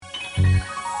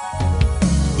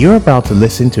You're about to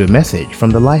listen to a message from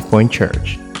the LifePoint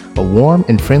Church, a warm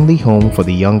and friendly home for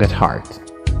the young at heart.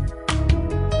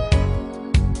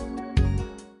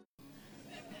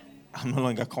 I'm no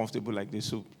longer comfortable like this,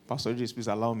 so Pastor Idris, please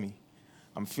allow me.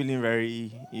 I'm feeling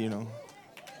very,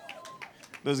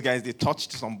 those guys, they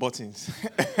touched some buttons.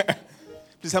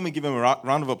 Please help me give them a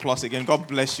round of applause again. God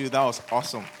bless you. That was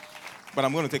awesome. But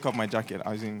I'm going to take off my jacket.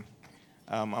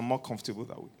 I'm more comfortable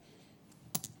that way.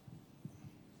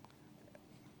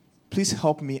 Please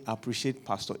help me appreciate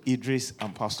Pastor Idris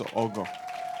and Pastor Ogo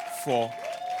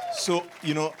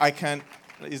I can.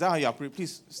 Is that how you appreciate?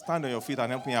 Please stand on your feet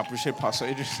and help me appreciate Pastor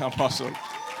Idris and Pastor.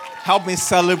 Help me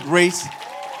celebrate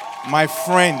my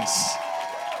friends.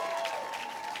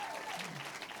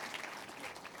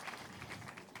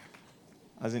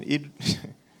 As in,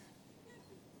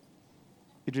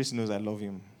 Idris knows I love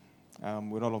him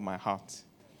with all of my heart.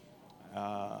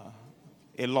 A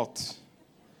lot.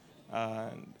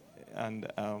 And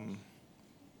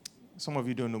some of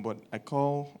you don't know, but I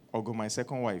call Ogo my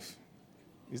second wife.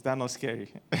 Is that not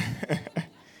scary?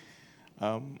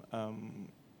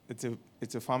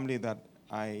 It's a family that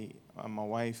I and my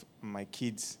wife and my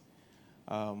kids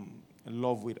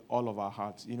love with all of our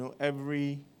hearts.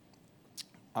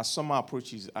 As summer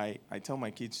approaches, I tell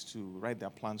my kids to write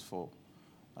their plans for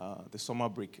the summer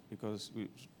break, because we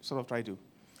sort of try to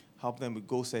help them with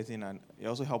goal setting, and it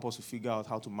also help us to figure out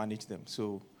how to manage them.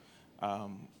 So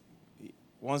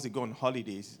once they go on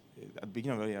holidays, at the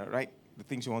beginning of the year, write the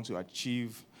things you want to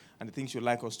achieve and the things you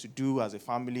like us to do as a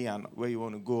family and where you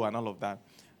want to go and all of that.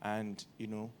 And,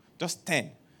 just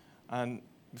 10. And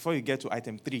before you get to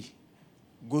item 3,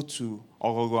 go to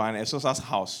Ogogo and Esosa's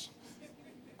house.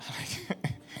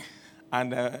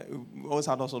 And we always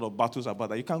had all sort of battles about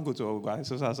that. You can't go to Ogogo and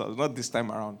Esosa's house, not this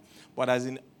time around. But as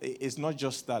in, it's not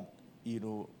just that, we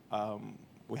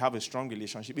have a strong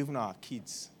relationship. Even our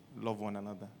kids love one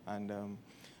another. And I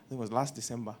think it was last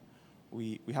December,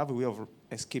 we have a way of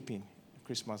escaping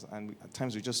Christmas, and at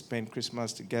times we just spend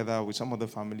Christmas together with some other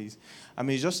families. I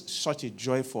mean, it's just such a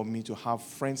joy for me to have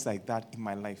friends like that in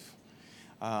my life,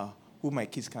 who my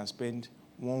kids can spend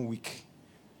 1 week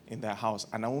in their house,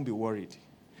 and I won't be worried.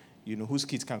 Whose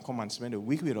kids can come and spend a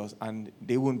week with us, and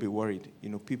they won't be worried.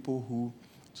 People who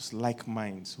just like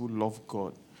minds, who love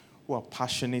God, who are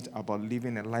passionate about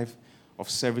living a life of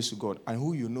service to God, and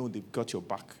who they've got your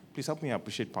back. Please help me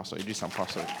appreciate Pastor Idris and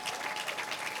Pastor.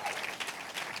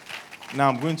 Now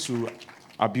I'm going to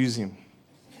abuse him,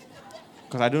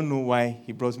 because I don't know why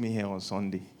he brought me here on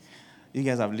Sunday. You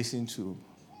guys have listened to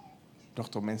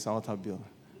Dr. Mensa Otabil,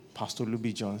 Pastor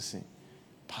Luby Johnson,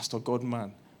 Pastor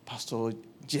Godman, Pastor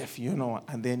Jeff,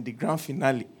 and then the grand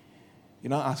finale. You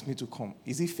now ask me to come.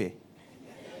 Is it fair?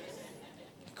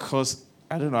 Because,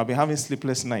 I don't know, I've been having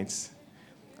sleepless nights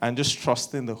and just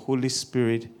trusting the Holy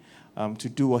Spirit to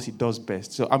do what he does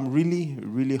best. So I'm really,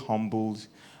 really humbled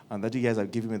that you guys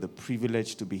have given me the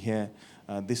privilege to be here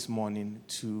this morning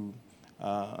to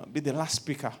be the last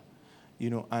speaker,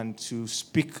 and to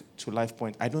speak to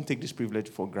LifePoint. I don't take this privilege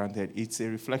for granted. It's a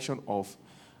reflection of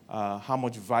how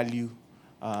much value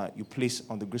you place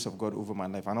on the grace of God over my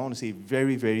life. And I want to say a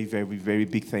very, very, very, very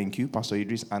big thank you, Pastor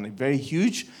Idris, and a very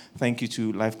huge thank you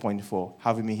to LifePoint for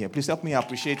having me here. Please help me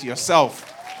appreciate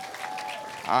yourself.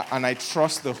 And I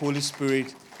trust the Holy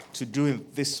Spirit to do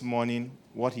this morning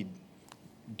what he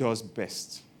does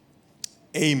best.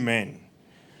 Amen.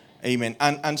 Amen.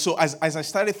 And so as I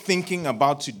started thinking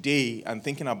about today and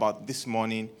thinking about this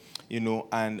morning,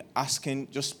 and asking,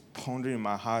 just pondering in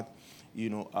my heart,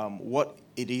 what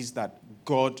it is that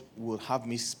God will have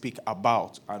me speak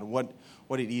about, and what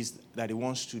it is that he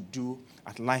wants to do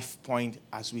at LifePoint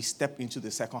as we step into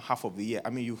the second half of the year. I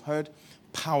mean, you've heard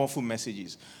powerful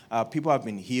messages. People have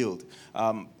been healed.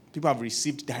 People have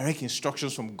received direct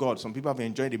instructions from God. Some people have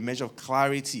enjoyed a measure of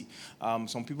clarity.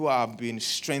 Some people have been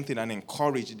strengthened and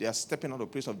encouraged. They are stepping out of a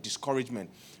place of discouragement.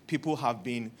 People have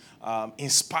been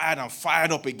inspired and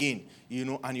fired up again,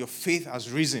 and your faith has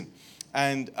risen.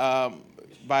 And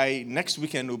by next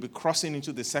weekend, we'll be crossing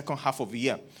into the second half of the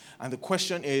year. And the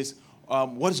question is,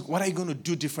 what are you going to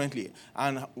do differently?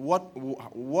 And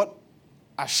what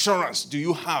assurance do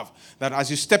you have that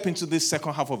as you step into this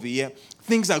second half of the year,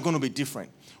 things are going to be different?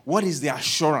 What is the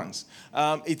assurance?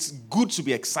 It's good to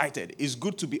be excited. It's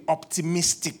good to be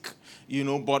optimistic,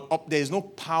 but there's no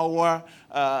power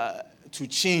to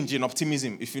change in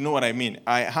optimism, if you know what I mean.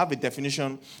 I have a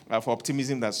definition for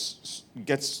optimism that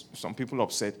gets some people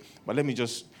upset, but let me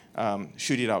just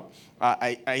shoot it out.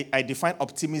 I define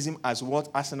optimism as what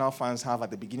Arsenal fans have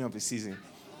at the beginning of the season.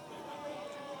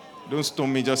 Don't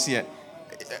stone me just yet.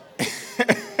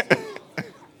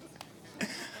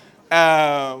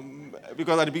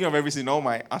 Because at the beginning of every season, all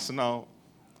my Arsenal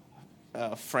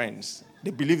friends,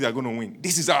 they believe they're going to win.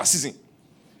 This is our season.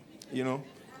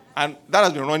 And that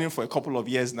has been running for a couple of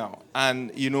years now.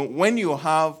 And, when you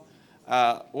have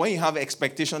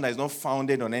expectation that is not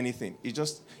founded on anything, it's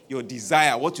just your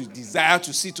desire, what you desire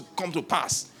to see to come to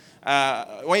pass.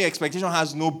 When your expectation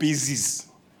has no basis,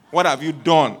 what have you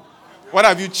done? What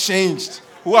have you changed?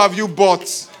 Who have you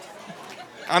bought?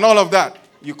 And all of that.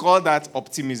 You call that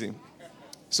optimism.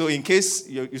 So in case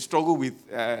you struggle with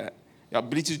your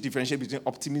ability to differentiate between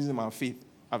optimism and faith,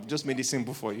 I've just made it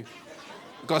simple for you.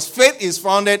 Because faith is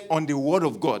founded on the word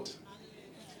of God.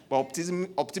 But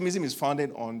optimism is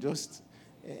founded on just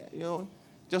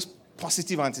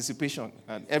positive anticipation.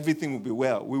 And everything will be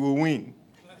well. We will win.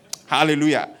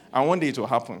 Hallelujah. And one day it will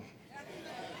happen.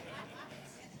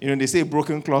 They say a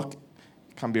broken clock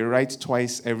can be right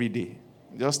twice every day.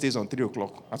 It just stays on 3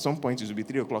 o'clock. At some point, it will be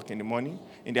 3 o'clock in the morning,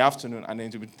 in the afternoon, and then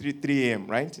it will be 3 a.m.,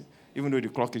 right? Even though the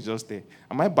clock is just there.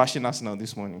 Am I bashing us now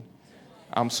this morning?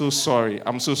 I'm so sorry.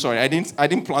 I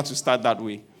didn't plan to start that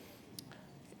way.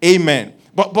 Amen.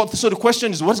 But so the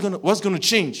question is, what's going to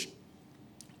change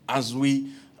as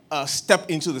we step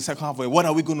into the second half? What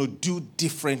are we going to do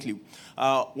differently?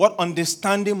 What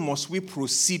understanding must we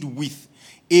proceed with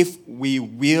if we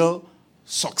will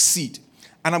succeed?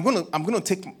 And I'm going to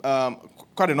take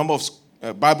quite a number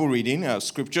of Bible reading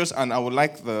scriptures, and I would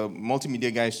like the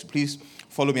multimedia guys to please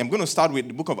follow me. I'm going to start with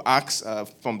the book of Acts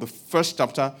from the first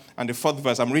chapter and the 4th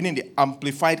verse. I'm reading the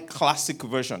Amplified Classic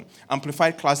Version.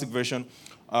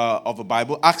 Of the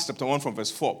Bible, Acts chapter 1 from verse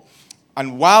 4.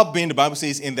 And while being, the Bible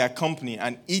says, in their company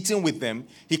and eating with them,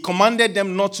 he commanded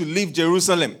them not to leave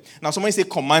Jerusalem. Now, somebody say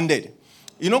commanded.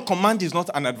 Command is not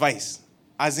an advice.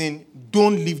 As in,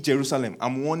 don't leave Jerusalem.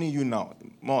 I'm warning you now.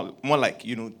 More like,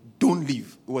 don't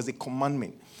leave. It was a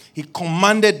commandment. He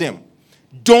commanded them,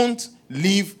 don't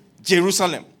leave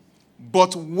Jerusalem,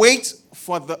 but wait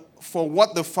for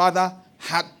what the Father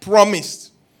had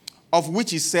promised, of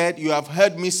which he said, you have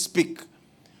heard me speak.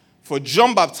 For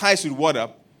John baptized with water,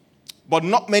 but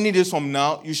not many days from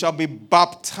now, you shall be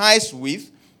baptized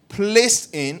with,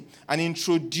 placed in, and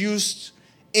introduced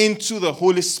into the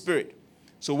Holy Spirit.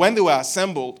 So when they were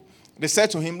assembled, they said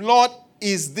to him, Lord,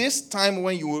 is this time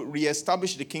when you will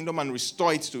reestablish the kingdom and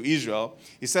restore it to Israel?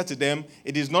 He said to them,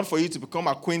 it is not for you to become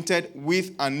acquainted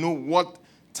with and know what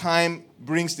time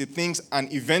brings the things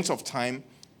and events of time,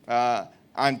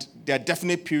 and their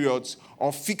definite periods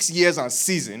or fixed years and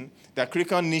season, their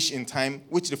critical niche in time,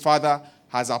 which the Father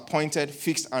has appointed,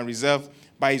 fixed, and reserved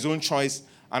by his own choice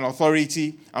and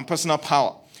authority and personal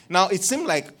power. Now, it seemed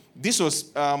like this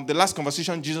was the last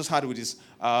conversation Jesus had with his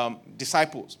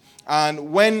disciples.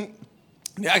 And when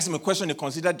they asked him a question they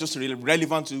considered just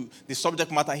relevant to the subject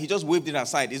matter, he just waved it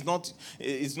aside.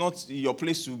 It's not your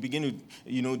place to begin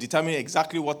to determine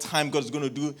exactly what time God is going to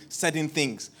do certain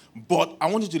things. But I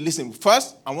want you to listen.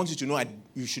 First, I want you to know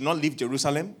you should not leave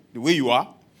Jerusalem the way you are.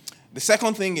 The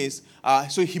second thing is,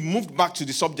 so he moved back to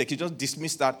the subject. He just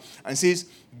dismissed that and says,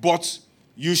 but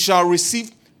you shall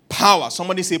receive power.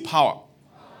 Somebody say power.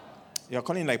 You're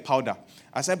calling it like powder.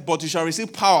 I said, but you shall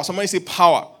receive power. Somebody say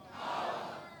power.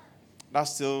 That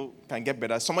still can get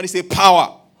better. Somebody say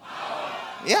power.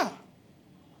 Yeah.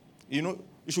 You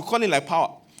should call it like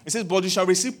power. It says, but you shall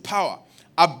receive power,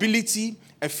 ability,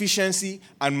 efficiency,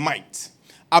 and might.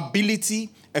 Ability,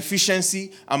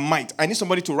 efficiency, and might. I need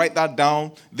somebody to write that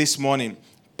down this morning.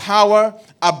 Power,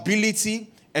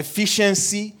 ability,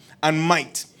 efficiency, and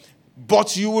might.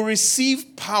 But you will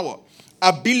receive power,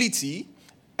 ability,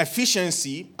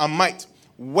 efficiency, and might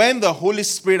when the Holy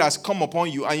Spirit has come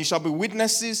upon you, and you shall be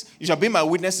witnesses, you shall be my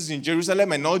witnesses in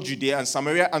Jerusalem and all Judea and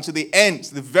Samaria and to the end,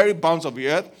 the very bounds of the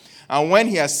earth. And when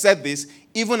he has said this,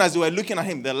 even as they were looking at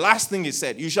him, the last thing he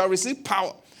said, you shall receive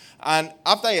power. And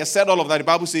after he has said all of that, the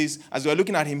Bible says, as they were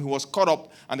looking at him, he was caught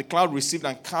up, and the cloud received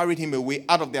and carried him away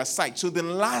out of their sight. So the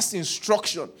last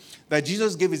instruction that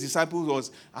Jesus gave his disciples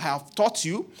was, I have taught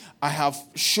you, I have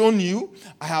shown you,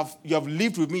 you have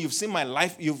lived with me, you've seen my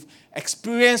life, you've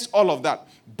experienced all of that,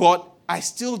 but I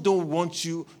still don't want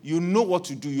you. You know what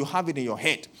to do. You have it in your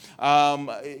head.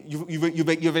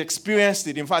 You've experienced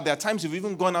it. In fact, there are times you've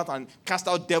even gone out and cast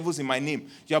out devils in my name.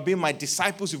 You have been my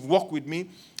disciples. You've walked with me.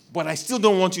 But I still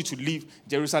don't want you to leave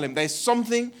Jerusalem. There is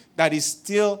something that is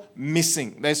still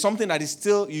missing. There is something that is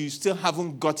you still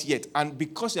haven't got yet. And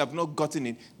because you have not gotten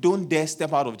it, don't dare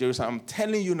step out of Jerusalem. I'm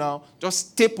telling you now,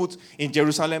 just stay put in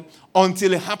Jerusalem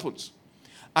until it happens.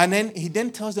 And then he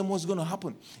tells them what's going to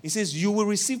happen. He says, you will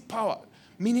receive power.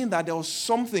 Meaning that there was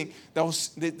something, there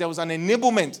was an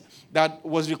enablement that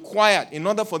was required in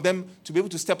order for them to be able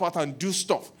to step out and do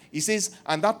stuff. He says,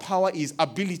 and that power is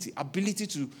ability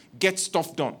to get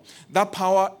stuff done. That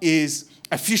power is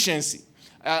efficiency.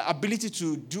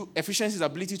 Efficiency is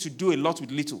ability to do a lot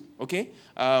with little, okay?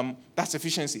 That's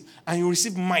efficiency. And you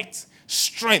receive might,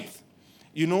 strength,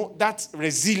 that's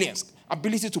resilience,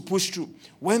 ability to push through.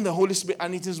 When the Holy Spirit,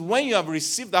 and it is when you have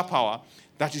received that power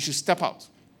that you should step out.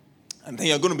 And then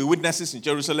you're going to be witnesses in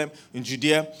Jerusalem, in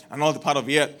Judea, and all the part of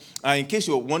the earth. In case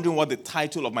you're wondering what the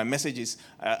title of my message is,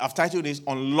 I've titled it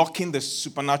Unlocking the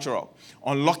Supernatural.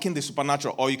 Unlocking the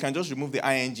Supernatural. Or you can just remove the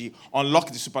ing. Unlock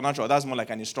the Supernatural. That's more like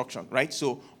an instruction, right?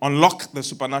 So, unlock the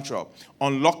supernatural.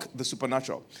 Unlock the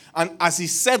supernatural. And as he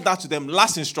said that to them,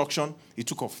 last instruction, he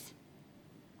took off.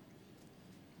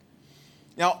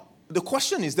 Now, the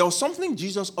question is, there was something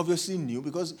Jesus obviously knew,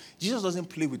 because Jesus doesn't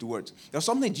play with words. There was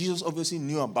something Jesus obviously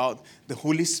knew about the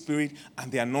Holy Spirit and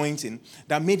the anointing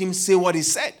that made him say what he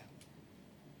said.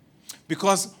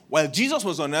 Because while Jesus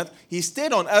was on earth, he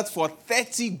stayed on earth for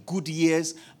 30 good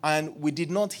years, and we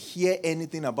did not hear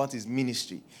anything about his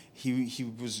ministry. He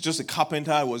was just a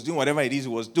carpenter. He was doing whatever it is he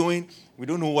was doing. We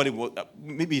don't know what it was.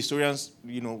 Maybe historians,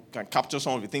 can capture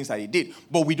some of the things that he did.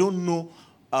 But we don't know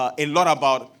a lot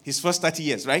about his first 30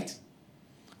 years, right?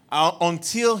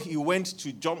 Until he went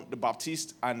to John the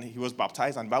Baptist and he was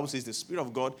baptized, and the Bible says the Spirit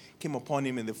of God came upon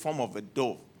him in the form of a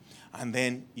dove. And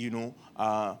then, it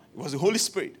was the Holy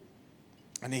Spirit.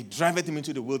 And he drove him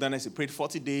into the wilderness. He prayed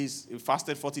 40 days, he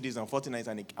fasted 40 days and 40 nights,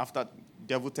 and after the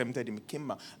devil tempted him, he came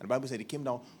back. And the Bible said he came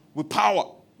down with power,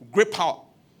 great power.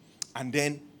 And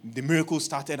then the miracles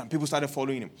started and people started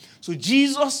following him. So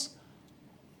Jesus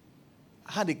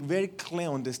had a very clear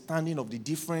understanding of the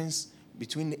difference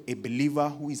between a believer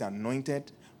who is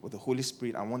anointed with the Holy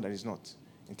Spirit and one that is not,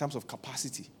 in terms of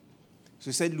capacity. So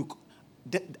he said, look,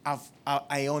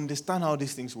 I understand how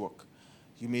these things work.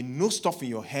 You may know stuff in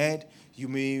your head. You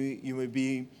may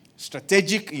be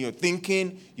strategic in your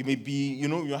thinking. You may be,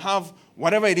 you have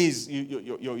whatever it is.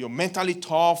 You're mentally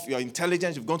tough. You're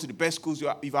intelligent. You've gone to the best schools.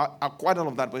 You've acquired all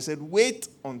of that. But he said, wait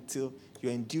until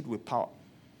you're endued with power.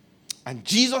 And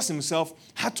Jesus himself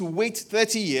had to wait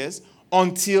 30 years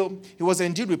until he was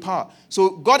endued with power. So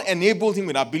God enabled him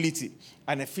with ability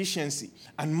and efficiency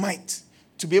and might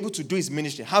to be able to do his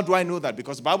ministry. How do I know that?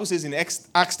 Because the Bible says in Acts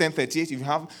 10:38, if you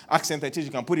have Acts 10:38,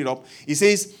 you can put it up. It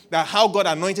says that how God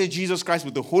anointed Jesus Christ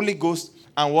with the Holy Ghost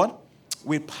and what?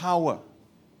 With power.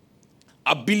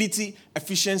 Ability,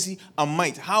 efficiency, and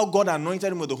might. How God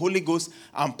anointed him with the Holy Ghost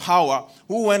and power,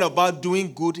 who went about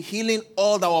doing good, healing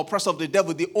all that were oppressed of the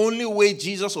devil. The only way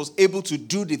Jesus was able to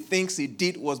do the things he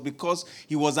did was because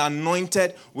he was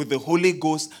anointed with the Holy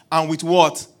Ghost and with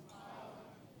what?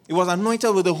 He was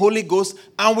anointed with the Holy Ghost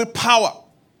and with power.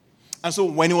 And so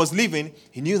when he was leaving,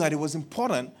 he knew that it was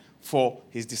important for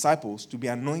his disciples to be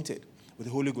anointed with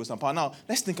the Holy Ghost and power. Now,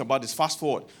 let's think about this. Fast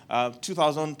forward,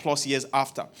 2,000 plus years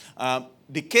after.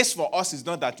 The case for us is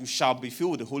not that you shall be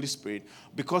filled with the Holy Spirit,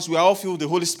 because we are all filled with the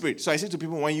Holy Spirit. So I say to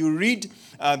people, when you read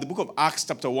the book of Acts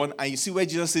chapter 1, and you see where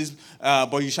Jesus says,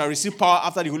 but you shall receive power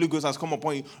after the Holy Ghost has come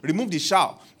upon you, remove the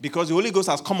shall, because the Holy Ghost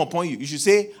has come upon you. You should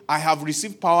say, I have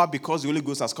received power because the Holy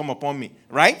Ghost has come upon me,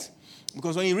 right?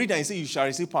 Because when you read and you say you shall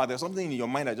receive power, there's something in your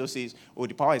mind that just says, oh,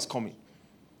 the power is coming.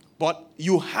 But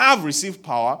you have received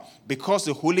power because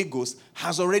the Holy Ghost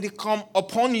has already come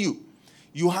upon you.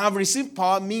 You have received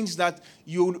power means that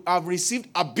you have received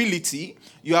ability,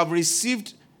 you have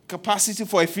received capacity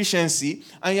for efficiency,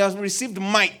 and you have received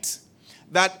might.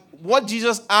 That what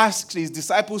Jesus asked his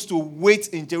disciples to wait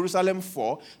in Jerusalem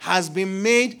for has been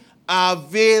made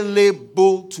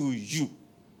available to you.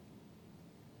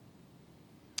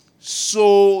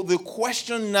 So the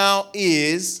question now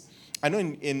is, I know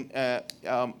in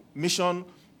Mission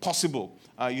Possible,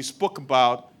 you spoke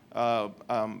about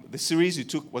the series you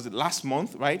took, was it last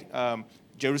month, right?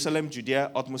 Jerusalem,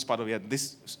 Judea, utmost part of it.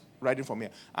 This writing from here.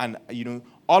 And,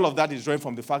 all of that is drawing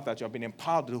from the fact that you have been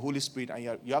empowered with the Holy Spirit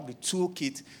and you have the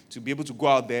toolkit to be able to go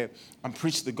out there and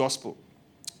preach the gospel.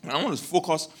 And I want to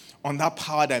focus on that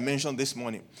power dimension this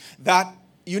morning. That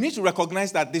you need to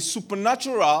recognize that the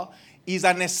supernatural is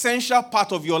an essential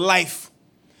part of your life.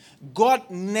 God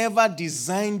never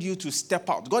designed you to step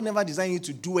out. God never designed you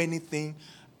to do anything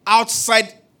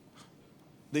outside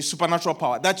the supernatural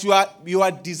power. That you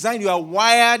are designed, you are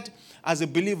wired as a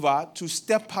believer to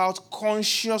step out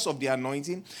conscious of the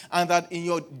anointing, and that in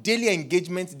your daily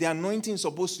engagement, the anointing is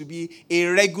supposed to be a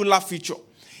regular feature.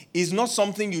 It's not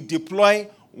something you deploy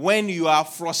when you are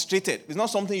frustrated. It's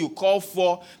not something you call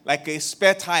for like a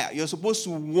spare tire. You're supposed to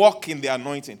walk in the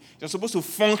anointing. You're supposed to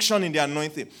function in the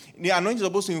anointing. The anointing is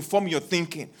supposed to inform your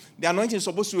thinking. The anointing is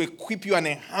supposed to equip you and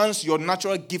enhance your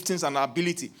natural giftings and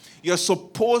ability. You're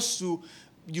supposed to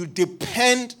you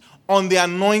depend on the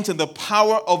anointing, the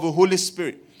power of the Holy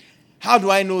Spirit. How do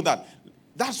I know that?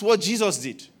 That's what Jesus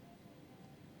did.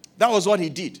 That was what he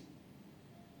did.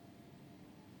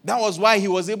 That was why he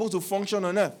was able to function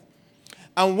on earth.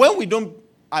 And when we don't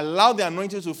allow the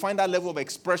anointing to find that level of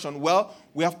expression, well,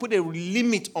 we have put a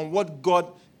limit on what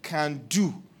God can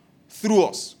do through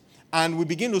us. And we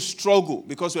begin to struggle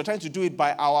because we're trying to do it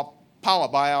by our power,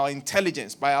 by our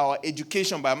intelligence, by our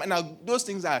education. Now, those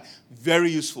things are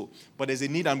very useful. But there's a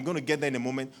need, I'm going to get there in a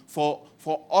moment, for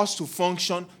us to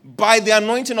function by the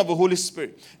anointing of the Holy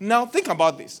Spirit. Now, think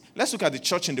about this. Let's look at the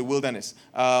church in the wilderness,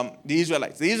 the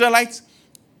Israelites. The Israelites,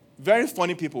 very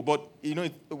funny people, but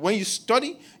when you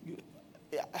study,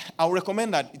 I would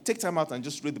recommend that you take time out and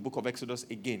just read the book of Exodus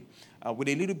again. With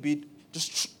a little bit,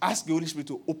 just ask the Holy Spirit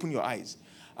to open your eyes.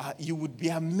 You would be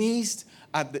amazed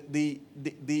at the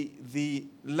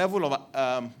level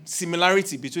of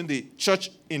similarity between the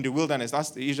church in the wilderness, that's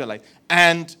the Israelites,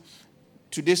 and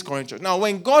today's current church. Now,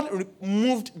 when God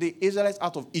moved the Israelites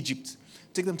out of Egypt,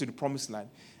 take them to the promised land,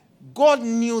 God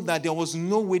knew that there was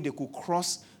no way they could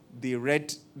cross they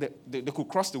could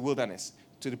cross the wilderness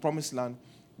to the promised land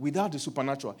without the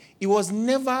supernatural. It was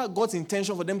never God's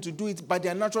intention for them to do it by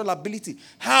their natural ability.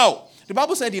 How? The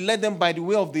Bible said he led them by the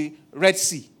way of the Red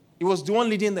Sea. It was the one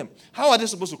leading them. How are they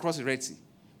supposed to cross the Red Sea?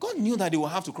 God knew that they would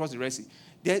have to cross the Red Sea.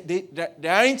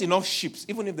 There aren't enough ships.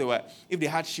 Even if they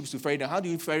had ships to ferry them, how do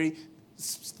you ferry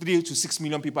 3 to 6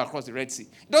 million people across the Red Sea?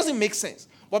 It doesn't make sense.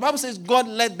 But the Bible says God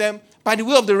led them by the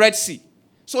way of the Red Sea.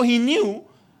 So he knew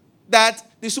that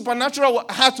the supernatural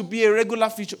had to be a regular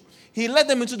feature. He led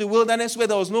them into the wilderness where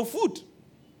there was no food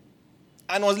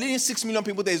and was leading 6 million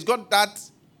people there. He's got that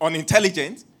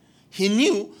unintelligent. He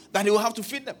knew that he would have to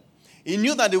feed them. He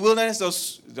knew that the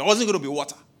wilderness, there wasn't going to be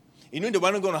water. He knew they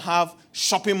weren't going to have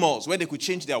shopping malls where they could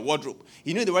change their wardrobe.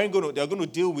 He knew they were going to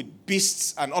deal with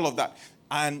beasts and all of that.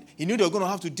 And he knew they were going to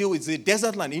have to deal with the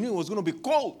desert land. He knew it was going to be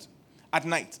cold at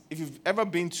night. If you've ever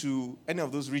been to any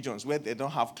of those regions where they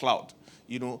don't have cloud,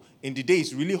 in the day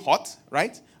it's really hot,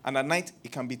 right? And at night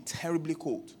it can be terribly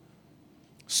cold.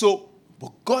 So,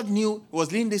 but God knew he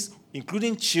was leading this,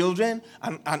 including children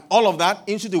and all of that,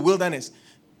 into the wilderness.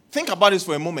 Think about this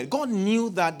for a moment. God knew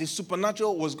that the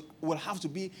supernatural will have to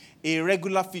be a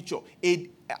regular feature,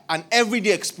 an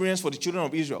everyday experience for the children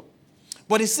of Israel.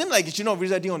 But it seemed like the children of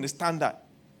Israel didn't understand that.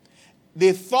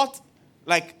 They thought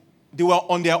like they were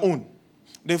on their own.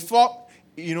 They thought,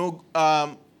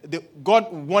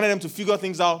 God wanted them to figure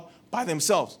things out by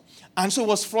themselves. And so it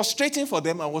was frustrating for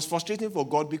them and was frustrating for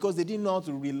God because they didn't know how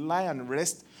to rely and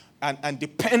rest and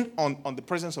depend on the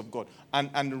presence of God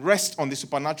and rest on the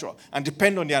supernatural and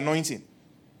depend on the anointing.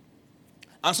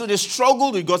 And so they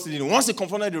struggled with God's leading. Once they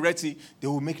confronted the Red Sea, they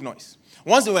would make noise.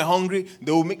 Once they were hungry,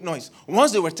 they would make noise.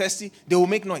 Once they were thirsty, they would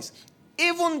make noise.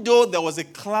 Even though there was a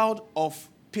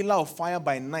pillar of fire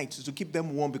by night to keep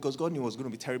them warm because God knew it was going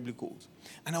to be terribly cold.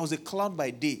 And there was a cloud by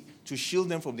day to shield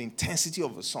them from the intensity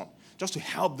of the sun, just to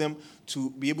help them to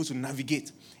be able to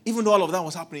navigate. Even though all of that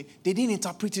was happening, they didn't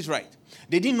interpret it right.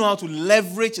 They didn't know how to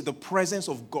leverage the presence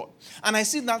of God. And I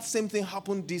see that same thing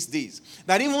happen these days.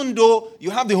 That even though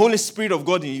you have the Holy Spirit of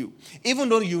God in you, even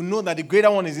though you know that the greater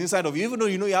one is inside of you, even though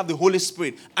you know you have the Holy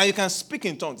Spirit and you can speak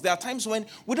in tongues, there are times when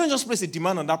we don't just place a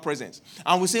demand on that presence.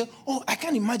 And we say, oh, I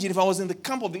can't imagine if I was in the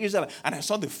camp of the Israelites and I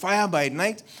saw the fire by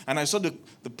night and I saw the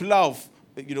pillar of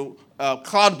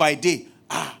cloud by day.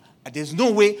 There's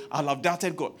no way I'll have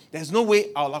doubted God. There's no way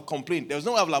I'll have complained. There's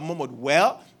no way I'll have murmured.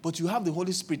 Well, but you have the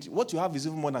Holy Spirit. What you have is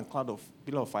even more than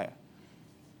pillar of fire.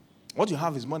 What you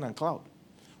have is more than cloud.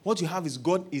 What you have is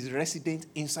God is resident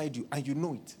inside you, and you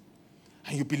know it,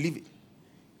 and you believe it.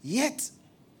 Yet,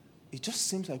 it just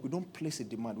seems like we don't place a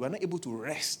demand. We're not able to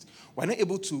rest. We're not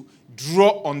able to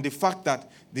draw on the fact that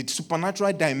the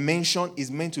supernatural dimension is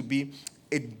meant to be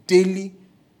a daily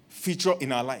feature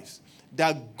in our lives.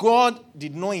 That God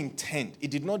did not intend, He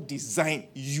did not design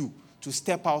you to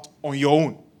step out on your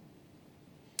own.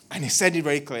 And He said it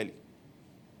very clearly.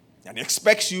 And He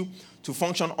expects you to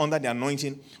function under the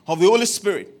anointing of the Holy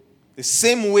Spirit. The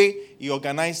same way He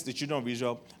organized the children of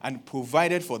Israel and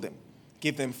provided for them.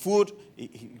 Gave them food,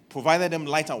 He provided them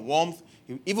light and warmth.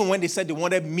 Even when they said they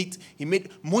wanted meat,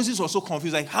 Moses was so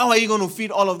confused. Like, how are you going to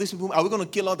feed all of these people? Are we going to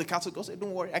kill all the cattle? God said,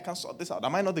 don't worry, I can sort this out.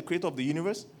 Am I not the creator of the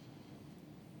universe?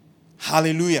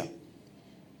 Hallelujah.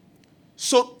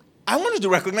 So, I want you to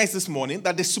recognize this morning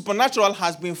that the supernatural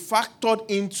has been factored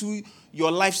into your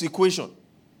life's equation.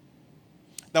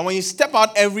 That when you step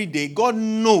out every day, God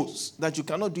knows that you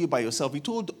cannot do it by yourself. He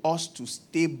told us to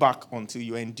stay back until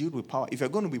you're endued with power. If you're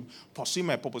going to be pursuing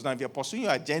my purpose, now if you're pursuing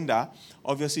your agenda,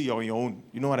 obviously you're on your own.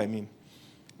 You know what I mean?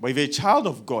 But if you're a child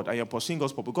of God and you're pursuing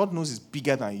God's purpose, God knows it's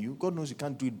bigger than you. God knows you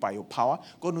can't do it by your power.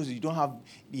 God knows you don't have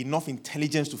enough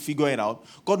intelligence to figure it out.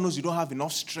 God knows you don't have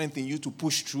enough strength in you to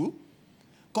push through.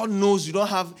 God knows you don't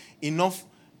have enough.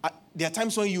 There are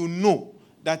times when you know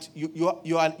that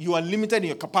you are limited in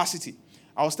your capacity.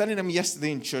 I was telling them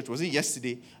yesterday in church. Was it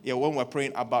yesterday? Yeah, when we were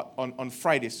praying about on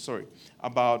Friday. Sorry,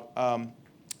 about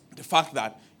the fact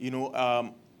that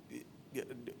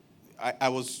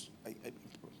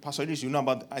Pastor Idris, you know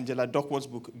about Angela Duckworth's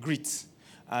book Grit,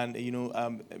 and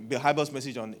Bill Hybels'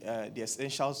 message on the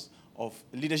essentials of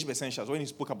leadership essentials, when he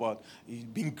spoke about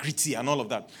being gritty and all of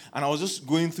that. And I was just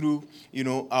going through,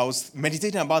 I was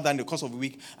meditating about that in the course of a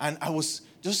week, and I was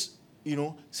just,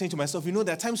 saying to myself, there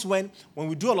are times when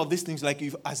we do all of these things, like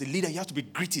as a leader, you have to be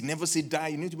gritty, never say die.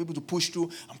 You need to be able to push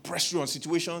through and press through on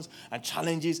situations and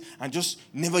challenges and just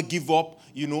never give up.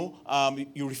 You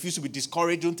refuse to be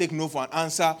discouraged, don't take no for an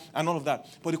answer and all of that.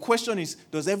 But the question is,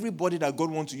 does everybody that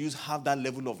God wants to use have that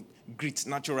level of grit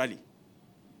naturally?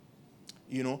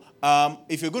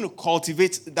 If you're going to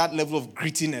cultivate that level of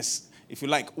grittiness, if you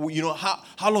like,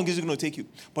 how long is it going to take you?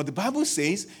 But the Bible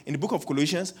says in the book of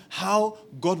Colossians how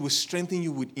God will strengthen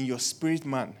you in your spirit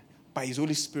man by his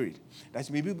Holy Spirit, that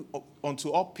you may be unto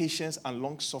all patience and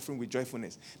long suffering with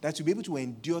joyfulness, that you'll be able to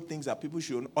endure things that people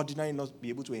should ordinarily not be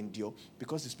able to endure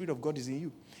because the Spirit of God is in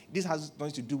you. This has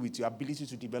nothing to do with your ability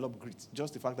to develop grit,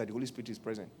 just the fact that the Holy Spirit is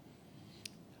present.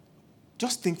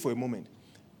 Just think for a moment.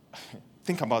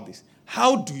 Think about this.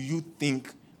 How do you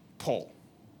think Paul,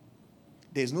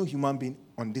 there's no human being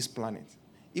on this planet,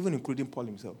 even including Paul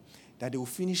himself, that they will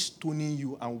finish stoning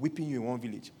you and whipping you in one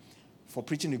village for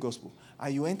preaching the gospel,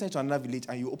 and you enter into another village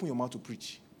and you open your mouth to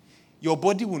preach? Your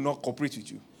body will not cooperate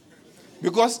with you.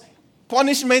 Because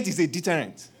punishment is a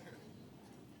deterrent.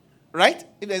 Right?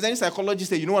 If there's any psychologist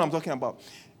there, you know what I'm talking about.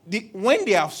 When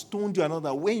they have stoned you and all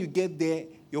that, when you get there,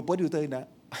 your body will tell you that,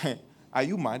 are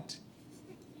you mad?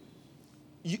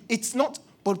 It's not,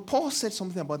 but Paul said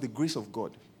something about the grace of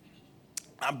God.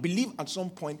 I believe at some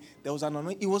point there was an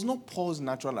anointing. It was not Paul's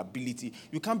natural ability.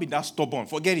 You can't be that stubborn.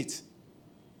 Forget it.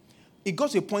 It got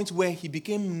to a point where he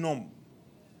became numb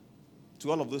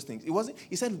to all of those things.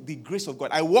 He said the grace of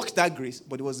God. I walked that grace,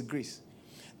 but it was the grace.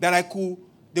 That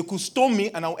they could stone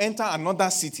me and I'll enter another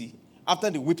city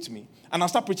after they whipped me and I'll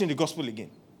start preaching the gospel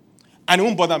again. And it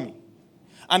won't bother me.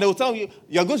 And they will tell you,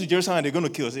 you're going to Jerusalem and they're going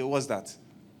to kill. I say, what's that?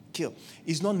 Kill.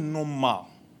 It's not normal.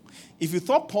 If you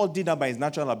thought Paul did that by his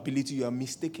natural ability, you are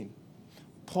mistaken.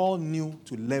 Paul knew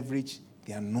to leverage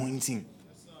the anointing.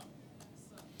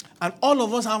 And all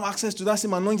of us have access to that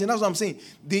same anointing. That's what I'm saying.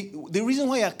 The reason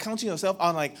why you're counting yourself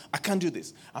out like, I can't do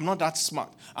this. I'm not that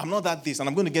smart. I'm not that this. And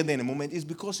I'm going to get there in a moment. Is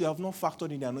because you have not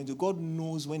factored in the anointing. God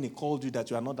knows when he called you that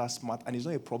you are not that smart. And it's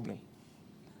not a problem.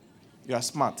 You are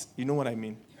smart. You know what I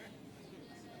mean?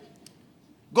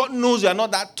 God knows you are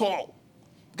not that tall.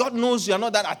 God knows you are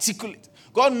not that articulate.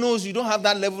 God knows you don't have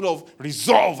that level of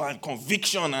resolve and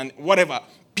conviction and whatever.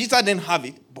 Peter didn't have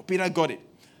it, but Peter got it.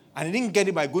 And he didn't get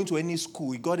it by going to any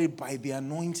school. He got it by the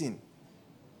anointing.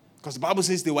 Because the Bible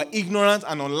says they were ignorant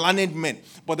and unlearned men.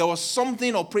 But there was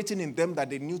something operating in them that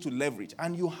they knew to leverage.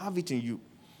 And you have it in you.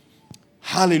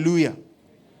 Hallelujah.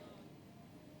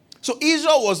 So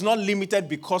Israel was not limited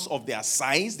because of their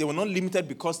size. They were not limited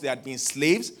because they had been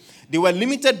slaves. They were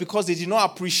limited because they did not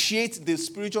appreciate the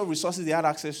spiritual resources they had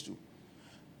access to.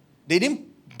 They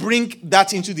didn't bring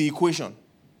that into the equation.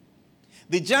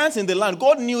 The giants in the land,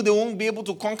 God knew they won't be able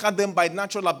to conquer them by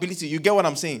natural ability. You get what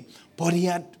I'm saying? But he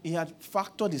had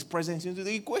factored his presence into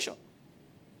the equation.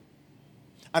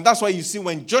 And that's why you see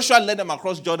when Joshua led them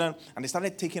across Jordan and they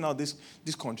started taking out these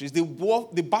countries, the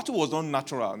battle was not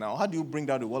natural. Now, how do you bring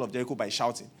down the wall of Jericho? By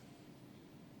shouting.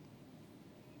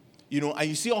 And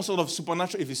you see all sort of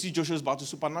supernatural, if you see Joshua's battle,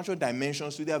 supernatural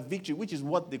dimensions to their victory, which is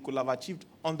what they could have achieved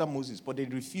under Moses. But they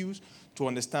refused to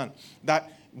understand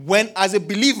that when, as a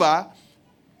believer,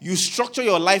 you structure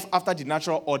your life after the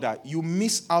natural order, you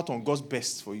miss out on God's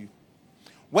best for you.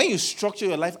 When you structure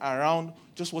your life around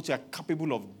just what you are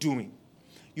capable of doing,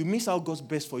 you miss out God's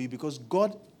best for you because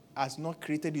God has not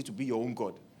created you to be your own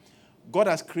God. God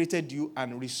has created you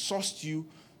and resourced you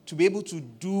to be able to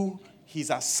do his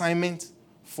assignment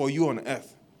for you on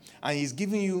earth. And he's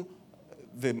giving you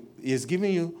the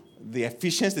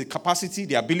efficiency, the capacity,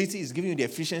 the ability. He's giving you the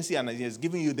efficiency and he's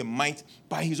giving you the might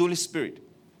by his Holy Spirit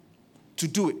to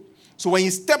do it. So when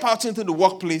you step out into the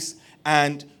workplace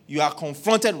and you are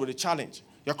confronted with a challenge,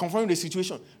 you're confronted with a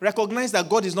situation, recognize that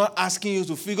God is not asking you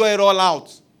to figure it all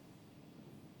out.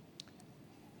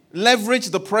 Leverage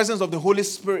the presence of the Holy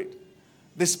Spirit.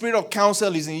 The spirit of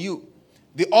counsel is in you.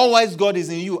 The all-wise God is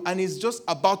in you, and he's just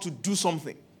about to do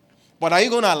something. But are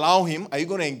you going to allow him? Are you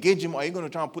going to engage him? Or are you going to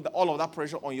try and put all of that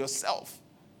pressure on yourself?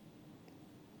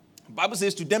 The Bible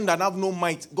says, to them that have no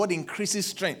might, God increases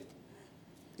strength.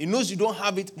 He knows you don't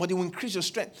have it, but he will increase your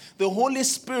strength. The Holy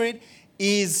Spirit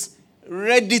is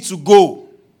ready to go.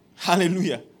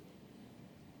 Hallelujah.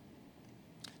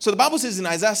 So the Bible says in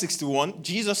Isaiah 61,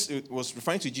 Jesus was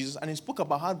referring to Jesus, and he spoke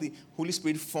about how the Holy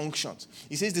Spirit functions.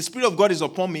 He says, the Spirit of God is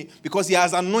upon me because he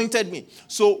has anointed me.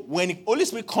 So when the Holy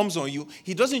Spirit comes on you,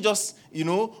 he doesn't just,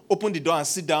 open the door and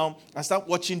sit down and start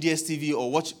watching DSTV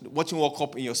or watching World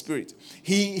Cup in your spirit.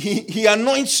 He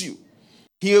anoints you.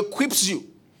 He equips you.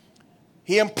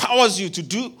 He empowers you to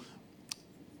do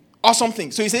awesome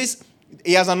things. So he says,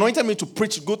 he has anointed me to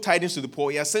preach good tidings to the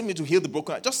poor. He has sent me to heal the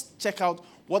broken. Just check out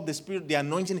what the Spirit, the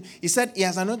anointing. He said, he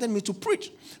has anointed me to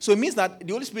preach. So it means that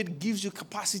the Holy Spirit gives you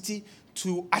capacity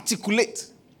to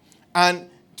articulate and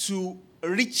to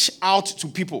reach out to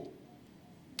people.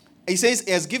 He says,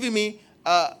 he has given me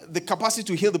the capacity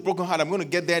to heal the broken heart. I'm going to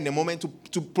get there in a moment.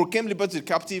 To proclaim liberty to the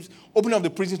captives, open up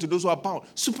the prison to those who are bound.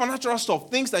 Supernatural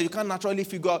stuff, things that you can't naturally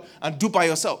figure out and do by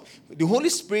yourself. The Holy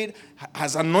Spirit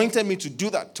has anointed me to do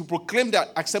that, to proclaim that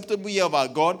acceptable year of our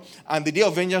God and the day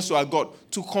of vengeance to our God,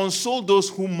 to console those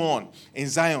who mourn in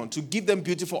Zion, to give them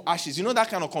beautiful ashes. You know that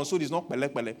kind of console is not pele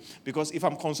pele, because if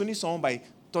I'm consoling someone by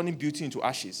turning beauty into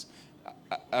ashes,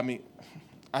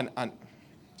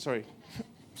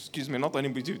 excuse me, not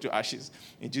turning beauty to ashes,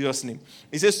 in Jesus' name.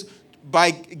 It says,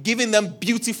 by giving them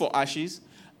beauty for ashes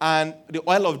and the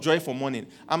oil of joy for mourning,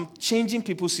 I'm changing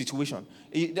people's situation.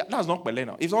 That's not pele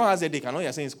now. If someone has a headache, I know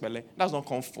you're saying it's pele. That's not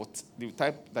comfort, the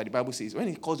type that the Bible says. When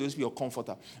it calls the Holy Spirit your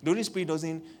comforter, the Holy Spirit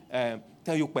doesn't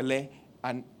tell you pele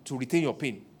and to retain your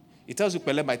pain. It tells you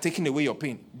pele by taking away your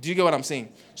pain. Do you get what I'm saying?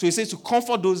 So it says to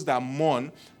comfort those that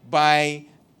mourn by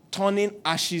turning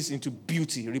ashes into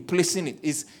beauty, replacing it.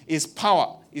 Is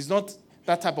power. It's not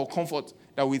that type of comfort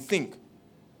that we think.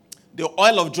 The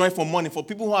oil of joy for mourning. For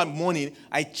people who are mourning,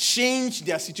 I change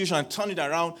their situation and turn it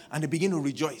around and they begin to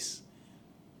rejoice.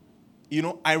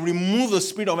 I remove the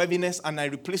spirit of heaviness and I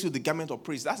replace it with the garment of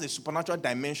praise. That's a supernatural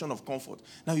dimension of comfort.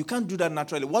 Now, you can't do that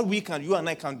naturally. What you and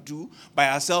I can do by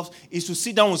ourselves is to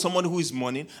sit down with somebody who is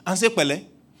mourning and say, Pele,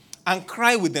 and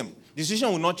cry with them. The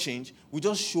situation will not change. We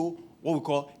just show what we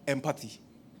call empathy,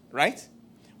 right?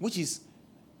 Which is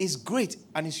great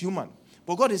and is human.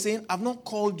 But God is saying, I've not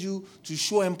called you to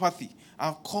show empathy.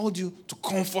 I've called you to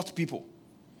comfort people.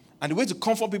 And the way to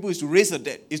comfort people is to raise the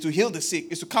dead, is to heal the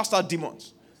sick, is to cast out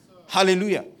demons.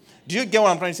 Hallelujah. Do you get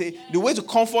what I'm trying to say? The way to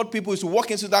comfort people is to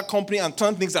walk into that company and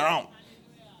turn things around.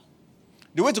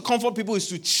 The way to comfort people is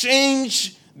to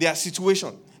change their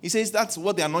situation. He says that's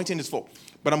what the anointing is for.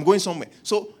 But I'm going somewhere.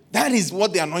 So that is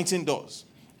what the anointing does.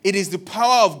 It is the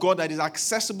power of God that is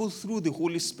accessible through the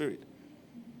Holy Spirit.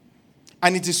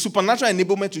 And it is supernatural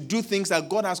enablement to do things that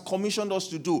God has commissioned us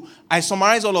to do. I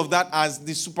summarize all of that as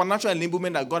the supernatural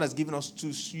enablement that God has given us to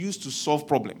use to solve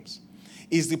problems.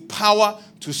 Is the power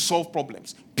to solve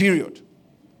problems, period.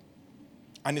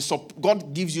 And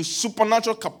God gives you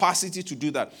supernatural capacity to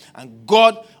do that. And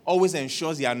God always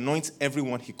ensures he anoints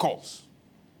everyone he calls.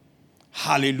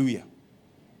 Hallelujah.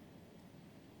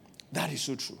 That is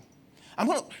so true. I'm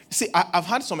going to say, I've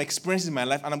had some experiences in my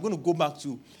life, and I'm going to go back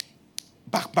to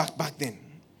back then.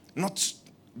 Not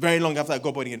very long after I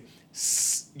got born again.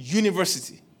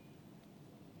 University.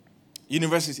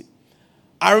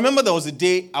 I remember there was a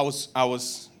day I was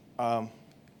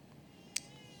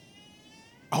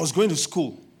going to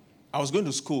school. It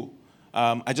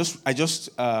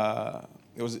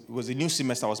was a new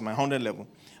semester. I was my 100 level.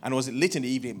 And it was late in the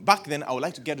evening. Back then, I would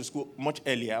like to get to school much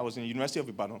earlier. I was in the University of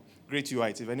Ibadan. Great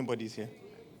UIT, if anybody is here.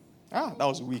 That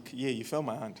was weak. Yeah, you felt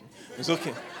my hand. It's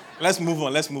okay. Let's move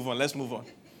on.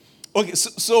 Okay,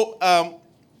 so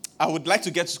I would like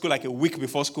to get to school like a week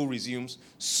before school resumes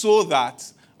so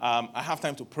that I have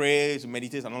time to pray, to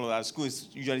meditate, and all of that. School is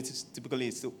typically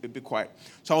it's still a bit quiet.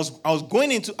 So I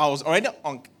was already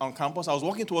on campus. I was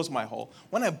walking towards my hall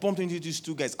when I bumped into these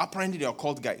two guys. Apparently, they are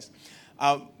called guys.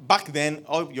 Back then,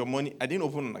 all your money, I didn't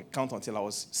open an account until I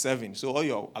was 7. So all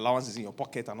your allowances in your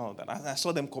pocket and all of that. I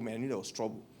saw them coming. I knew there was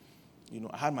trouble.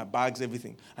 I had my bags,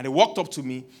 everything. And they walked up to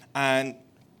me, and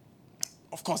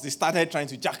of course, they started trying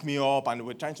to jack me up, and they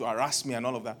were trying to harass me and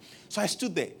all of that. So I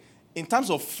stood there. In terms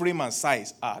of frame and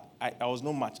size, I was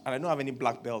no match. And I don't have any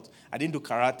black belt. I didn't do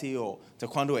karate or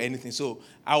taekwondo or anything. So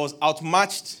I was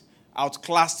outmatched,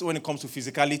 outclassed when it comes to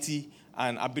physicality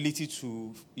and ability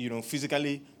to,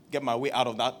 physically get my way out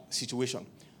of that situation.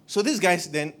 So these guys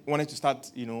then wanted to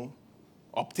start,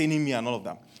 obtaining me and all of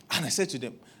that. And I said to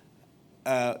them,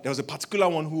 there was a particular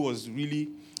one who was really,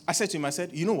 I said to him,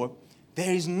 you know what?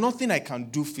 There is nothing I can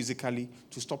do physically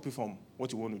to stop you from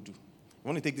what you want to do. You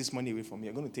want to take this money away from me,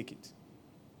 you're going to take it.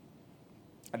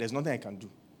 And there's nothing I can do.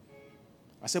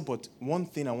 I said, but one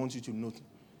thing I want you to note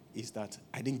is that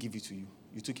I didn't give it to you.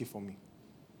 You took it from me.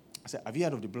 I said, have you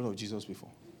heard of the blood of Jesus before?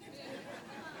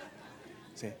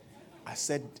 I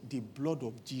said, the blood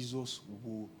of Jesus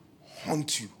will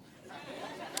haunt you.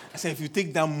 I said, if you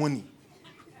take that money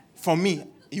from me,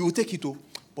 you will take it too,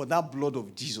 but that blood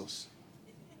of Jesus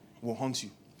will haunt you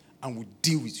and will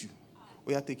deal with you.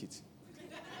 Oh, yeah, take it.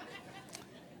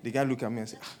 The guy looked at me and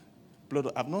said,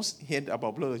 I've not heard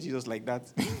about blood of Jesus like that.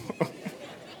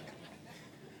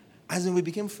 As in, we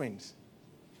became friends.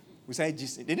 We started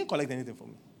just, they didn't collect anything from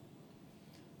me.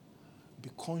 Be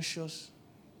conscious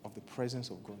of the presence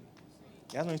of God.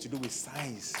 It has nothing to do with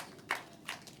size.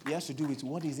 It has to do with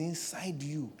what is inside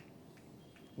you.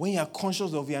 When you are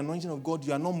conscious of the anointing of God,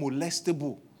 you are not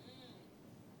molestable.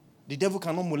 The devil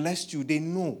cannot molest you. They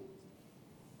know.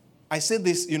 I said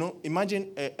this,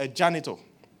 imagine a janitor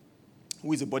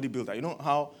who is a bodybuilder. You know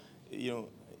how,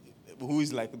 who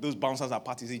is like those bouncers at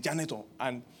parties, a janitor.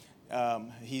 And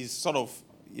he's sort of,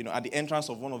 at the entrance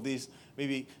of one of these,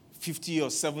 maybe 50 or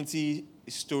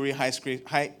 70-story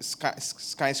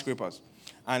skyscrapers.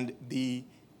 And the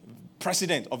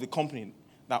president of the company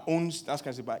that owns that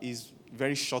skyscraper is a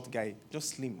very short guy, just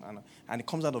slim. And he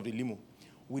comes out of the limo.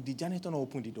 Will the janitor not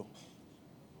open the door?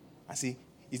 I say,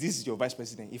 is this your vice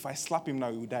president? If I slap him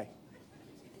now, he will die.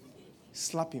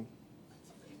 Slap him.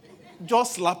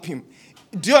 Just slap him.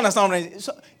 Do you understand what I'm saying?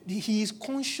 So he is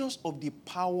conscious of the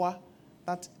power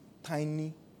that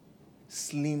tiny,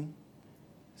 slim,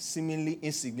 seemingly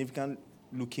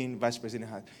insignificant-looking vice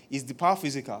president has. Is the power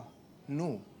physical?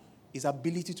 No. It's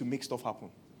ability to make stuff happen.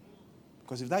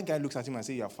 Because if that guy looks at him and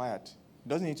says, you're fired, he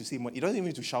doesn't need to say more. He doesn't even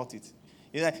need to shout it.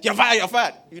 He's like, you're fired, you're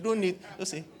fired. You don't need,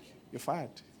 just say, you're fired.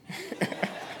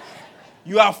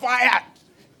 You are fired.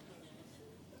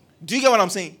 Do you get what I'm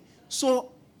saying?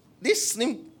 So, this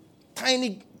slim,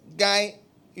 tiny guy,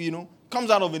 comes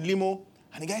out of a limo,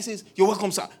 and the guy says, you're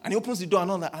welcome, sir. And he opens the door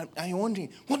and all that, and you're wondering,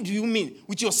 what do you mean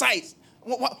with your size?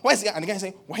 Why is it? And the guy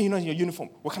saying, why are you not in your uniform?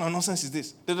 What kind of nonsense is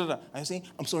this? Da, da, da. And you're saying,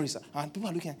 I'm sorry, sir. And people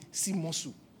are looking at, see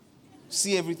muscle,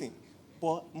 see everything.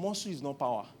 But muscle is not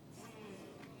power.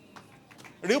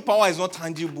 Real power is not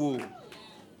tangible.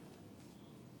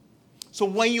 So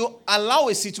when you allow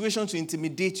a situation to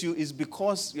intimidate you, it's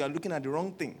because you are looking at the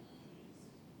wrong thing.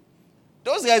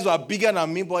 Those guys were bigger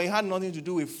than me, but it had nothing to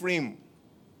do with frame.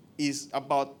 It's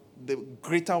about the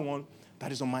greater one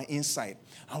that is on my inside.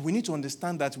 And we need to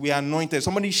understand that we are anointed.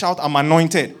 Somebody shout, I'm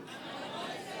anointed.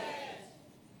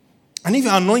 And if you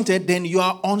are anointed, then you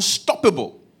are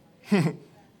unstoppable.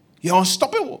 You're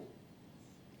unstoppable.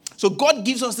 So God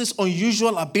gives us this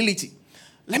unusual ability.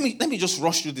 Let me just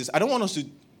rush through this. I don't want us to,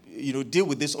 deal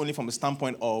with this only from the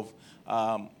standpoint of,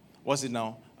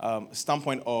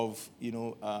 standpoint of,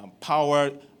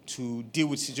 power to deal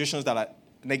with situations that are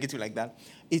negative like that.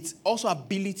 It's also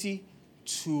ability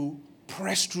to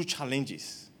press through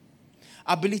challenges.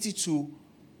 Ability to,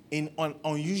 in an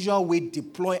unusual way,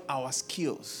 deploy our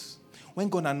skills. When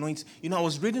God anoints, I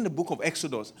was reading the book of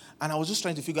Exodus, and I was just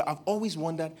trying to figure out, I've always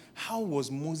wondered, how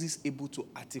was Moses able to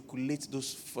articulate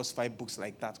those first 5 books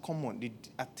like that? Come on, the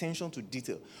attention to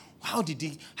detail.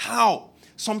 How?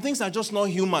 Some things are just not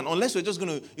human, unless we're just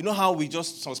going to, how we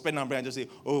just suspend our brain and just say,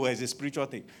 oh, it's a spiritual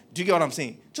thing. Do you get what I'm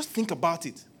saying? Just think about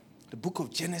it. The book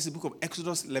of Genesis, the book of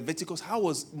Exodus, Leviticus, how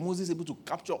was Moses able to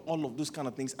capture all of those kind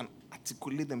of things and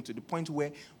articulate them to the point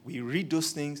where we read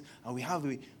those things and we have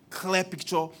a clear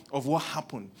picture of what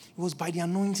happened? It was by the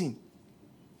anointing.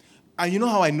 And you know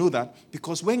how I know that?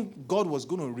 Because when God was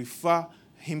going to refer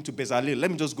him to Bezalel, let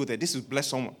me just go there. This will bless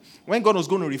someone. When God was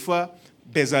going to refer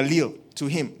Bezalel to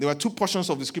him, there were 2 portions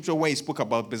of the scripture where he spoke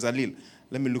about Bezalel.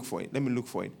 Let me look for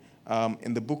it.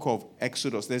 In the book of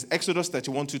Exodus. There's Exodus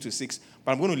 31, 2-6,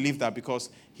 but I'm going to leave that because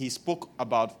he spoke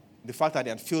about the fact that they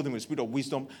had filled him with the spirit of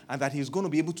wisdom and that he's going to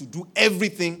be able to do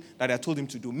everything that I told him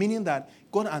to do, meaning that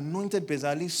God anointed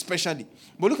Bezalel specially.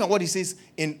 But look at what he says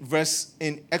in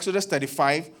Exodus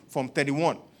 35 from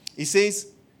 31. He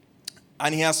says,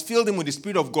 and he has filled him with the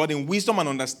Spirit of God in wisdom and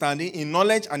understanding, in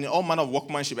knowledge and in all manner of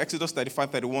workmanship. Exodus 35,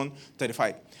 31,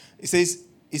 35. It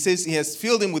says he has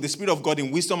filled him with the Spirit of God in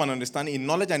wisdom and understanding, in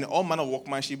knowledge and in all manner of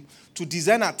workmanship, to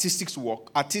design artistic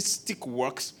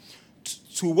works,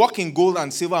 to work in gold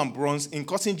and silver and bronze, in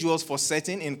cutting jewels for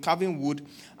setting, in carving wood,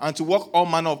 and to work all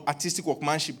manner of artistic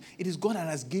workmanship. It is God that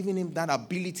has given him that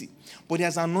ability, but he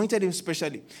has anointed him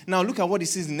specially. Now look at what he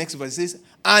says in the next verse. It says,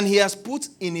 and he has put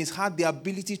in his heart the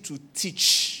ability to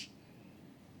teach.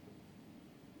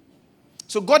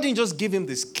 So God didn't just give him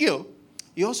the skill,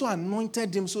 He also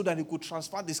anointed him so that he could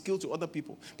transfer the skill to other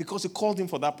people because he called him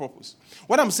for that purpose.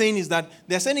 What I'm saying is that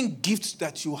there are certain gifts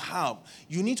that you have.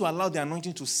 You need to allow the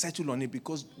anointing to settle on it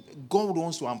because God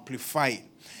wants to amplify it.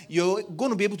 You're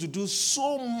going to be able to do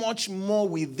so much more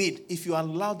with it if you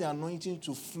allow the anointing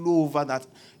to flow over that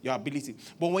your ability.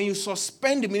 But when you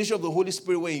suspend the ministry of the Holy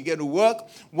Spirit when you get to work,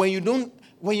 when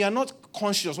you are not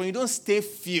conscious, when you don't stay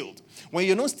filled, when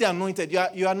you don't stay anointed,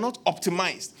 you are not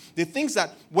optimized. The things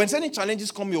that, when certain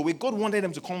challenges come your way, God wanted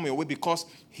them to come your way because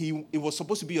it was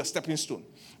supposed to be your stepping stone.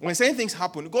 When certain things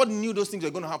happen, God knew those things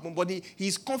were going to happen, but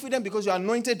He's confident because you're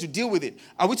anointed to deal with it.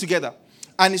 Are we together?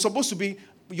 And it's supposed to be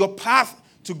your path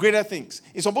to greater things.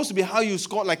 It's supposed to be how you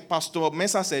score, like Pastor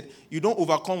Mensah said, you don't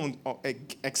overcome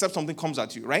except something comes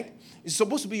at you, right? It's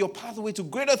supposed to be your pathway to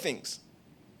greater things.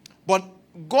 But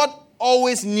God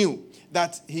always knew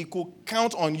that He could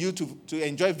count on you to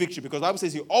enjoy victory because the Bible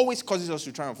says He always causes us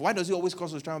to triumph. Why does He always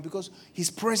cause us to triumph? Because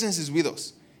His presence is with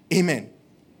us. Amen.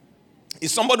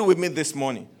 Is somebody with me this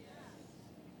morning?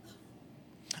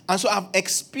 And so I've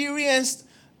experienced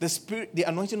the Spirit, the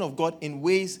anointing of God in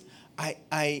ways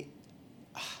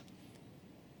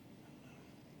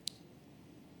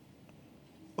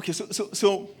Okay,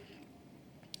 so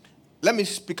let me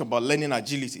speak about learning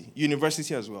agility,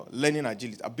 university as well, learning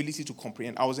agility, ability to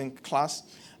comprehend. I was in class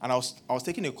and I was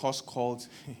taking a course called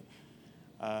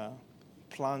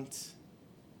plant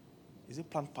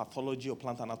pathology or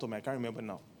plant anatomy? I can't remember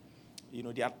now. You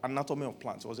know, the anatomy of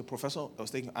plants. It was a professor I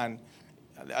was taking, and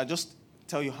I just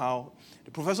tell you how the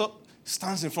professor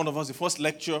stands in front of us, the first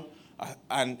lecture,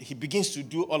 and he begins to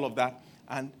do all of that,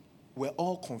 and we're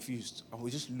all confused, and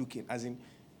we're just looking, as in,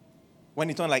 when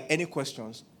he turned like any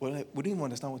questions, we didn't even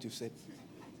understand what you said.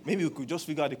 Maybe we could just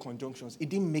figure out the conjunctions. It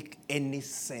didn't make any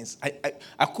sense.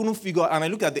 I couldn't figure out, and I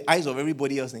looked at the eyes of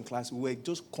everybody else in class. We were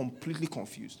just completely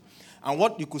confused. And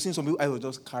what you could see in some people's eyes was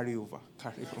just carry over.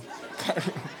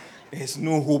 There's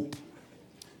no hope.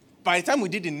 By the time we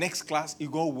did the next class,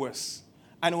 it got worse.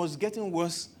 And it was getting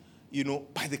worse,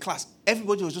 by the class.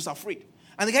 Everybody was just afraid.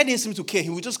 And the guy didn't seem to care. He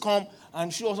would just come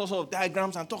and show us all sorts of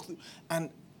diagrams and talk. And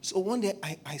so one day,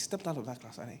 I stepped out of that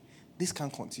class and this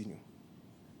can't continue.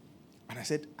 And I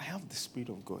said, I have the Spirit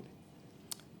of God.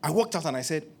 I walked out and I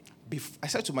said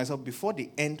to myself, before the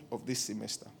end of this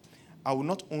semester, I will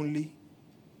not only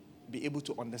be able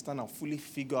to understand and fully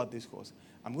figure out this course,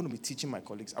 I'm going to be teaching my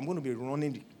colleagues. I'm going to be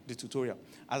running the tutorial.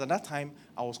 As at that time,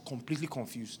 I was completely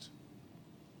confused.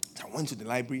 So I went to the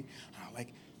library and I was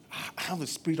like, I have the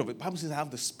spirit of it. The Bible says I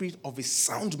have the spirit of a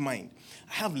sound mind.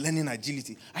 I have learning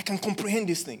agility. I can comprehend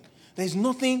this thing. There's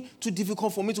nothing too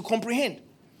difficult for me to comprehend.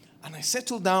 And I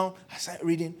settled down. I started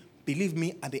reading. Believe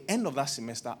me, at the end of that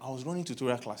semester, I was running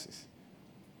tutorial classes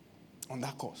on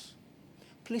that course.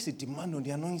 Place a demand on the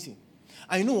anointing.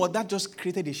 And you know what? That just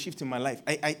created a shift in my life.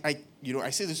 I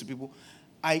say this to people.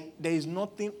 There is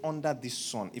nothing under this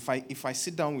sun. If I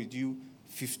sit down with you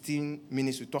 15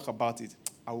 minutes, we talk about it,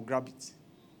 I will grab it.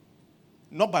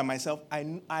 Not by myself.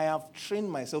 I have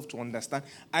trained myself to understand.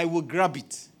 I will grab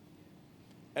it.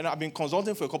 And I've been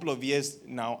consulting for a couple of years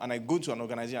now, and I go to an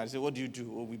organization and I say, what do you do?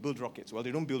 Oh, we build rockets. Well,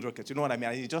 they don't build rockets. You know what I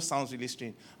mean? It just sounds really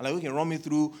strange. I'm like, okay, run me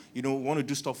through, we want to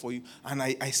do stuff for you. And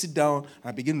I sit down, and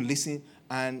I begin to listen,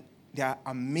 and they are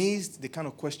amazed the kind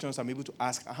of questions I'm able to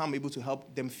ask, and how I'm able to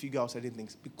help them figure out certain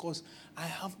things. Because I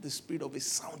have the spirit of a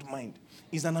sound mind.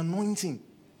 It's an anointing.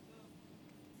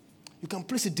 You can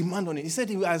place a demand on it. He said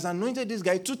he has anointed this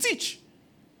guy to teach.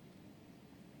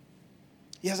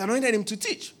 He has anointed him to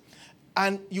teach.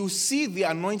 And you see the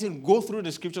anointing go through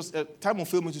the scriptures. Time will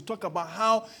fail me to talk about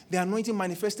how the anointing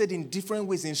manifested in different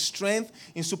ways, in strength,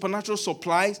 in supernatural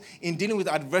supplies, in dealing with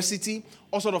adversity,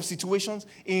 all sort of situations,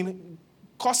 in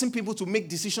causing people to make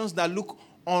decisions that look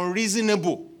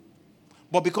unreasonable.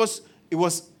 But because it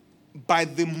was by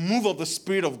the move of the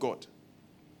Spirit of God,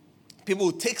 people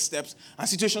will take steps and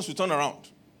situations will turn around.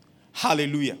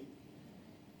 Hallelujah.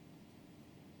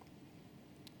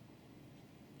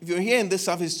 If you're here in this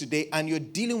service today and you're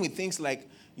dealing with things like,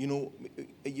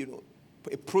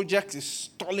 a project is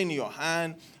stalling in your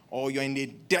hand, or you're in a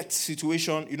debt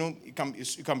situation,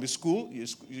 it can be school,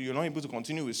 you're not able to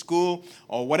continue with school,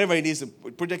 or whatever it is, the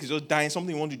project is just dying,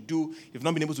 something you want to do, you've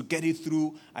not been able to get it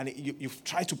through, and you've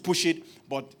tried to push it,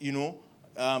 but,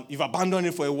 you've abandoned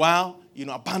it for a while,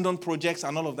 abandoned projects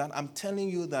and all of that. I'm telling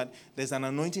you that there's an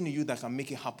anointing in you that can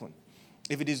make it happen.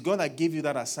 If it is God that gave you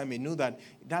that assignment, know that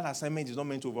assignment is not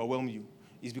meant to overwhelm you.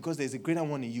 is because there's a greater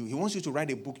one in you. He wants you to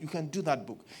write a book. You can do that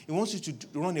book. He wants you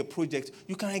to run a project.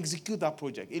 You can execute that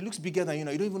project. It looks bigger than you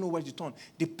know. You don't even know where to turn.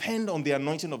 Depend on the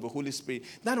anointing of the Holy Spirit.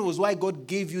 That was why God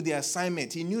gave you the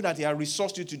assignment. He knew that He had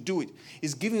resourced you to do it.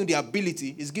 He's giving you the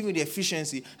ability. He's giving you the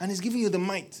efficiency. And He's giving you the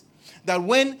might. That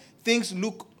when things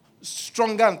look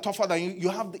stronger and tougher than you,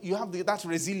 you have that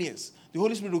resilience. The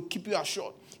Holy Spirit will keep you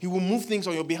assured. He will move things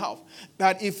on your behalf.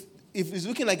 That if it's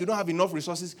looking like you don't have enough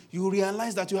resources, you will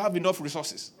realize that you have enough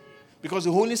resources. Because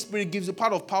the Holy Spirit gives you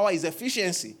part of power is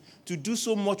efficiency to do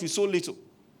so much with so little.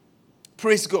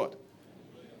 Praise God.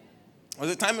 There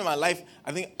was a time in my life,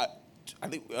 I think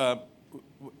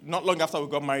not long after we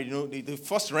got married, you know, the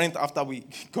first rent after we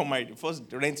got married, the first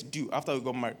rent due after we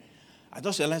got married, I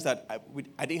just realized that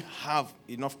I didn't have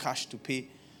enough cash to pay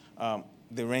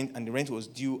the rent, and the rent was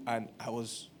due, and I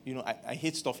was, you know, I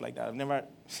hate stuff like that. I've never,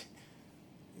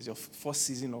 it's your first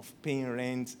season of paying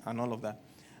rent and all of that.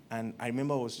 And I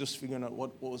remember I was just figuring out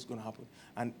what was going to happen.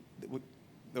 And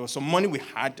there was some money we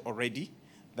had already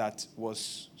that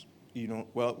was, you know,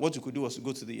 well, what you could do was to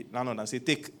go to the landlord and say,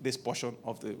 take this portion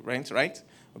of the rent, right?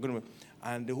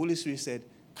 And the Holy Spirit said,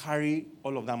 carry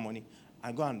all of that money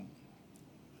and go and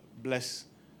bless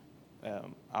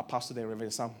our pastor there,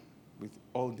 Reverend Sam, with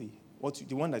all the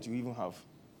one that you even have.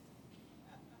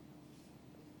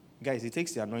 Guys, it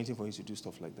takes the anointing for you to do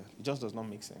stuff like that. It just does not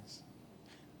make sense.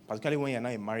 Particularly when you're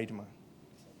not a married man.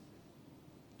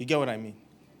 You get what I mean?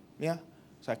 Yeah?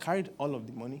 So I carried all of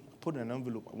the money, put it in an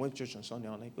envelope. I went to church on Sunday.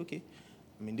 I'm like, okay,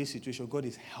 I'm in this situation. God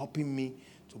is helping me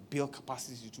to build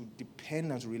capacity, to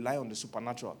depend and to rely on the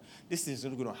supernatural. This is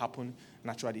not going to happen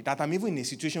naturally. That I'm even in a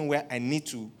situation where I need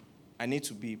to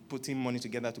be putting money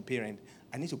together to pay rent.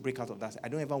 I need to break out of that. I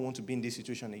don't ever want to be in this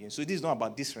situation again. So this is not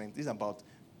about this rent. This is about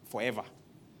forever.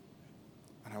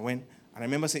 And I went, and I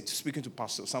remember speaking to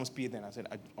Pastor Sam Speed then. I said,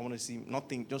 I want to see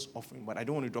nothing, just offering, but I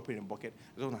don't want to drop it in a bucket.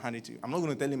 I just want to hand it to you. I'm not going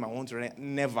to tell him I want to rent.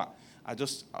 Never. I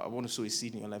want to sow a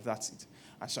seed in your life. That's it.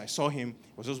 And so I saw him.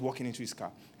 He was just walking into his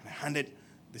car. And I handed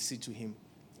the seed to him.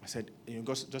 I said,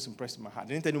 God just impressed my heart. I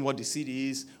didn't tell him what the seed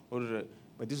is, but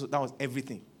that was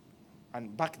everything.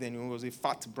 And back then, it was a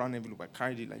fat brown envelope. I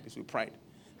carried it like this with pride.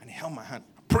 And he held my hand.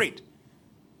 I prayed.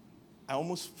 I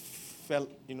almost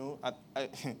felt, you know, I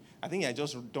think I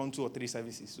just done 2 or 3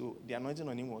 services. So the anointing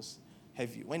on him was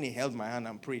heavy. When he held my hand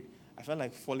and prayed, I felt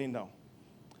like falling down.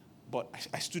 But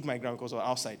I stood my ground because I was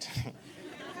outside.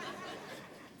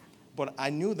 But I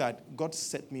knew that God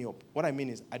set me up. What I mean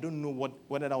is, I don't know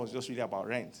whether that was just really about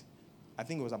rent. I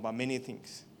think it was about many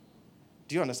things.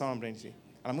 Do you understand what I'm trying to say?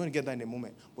 And I'm going to get that in a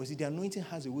moment. But see, the anointing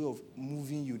has a way of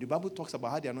moving you. The Bible talks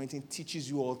about how the anointing teaches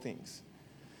you all things.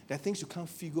 There are things you can't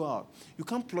figure out. You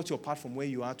can't plot your path from where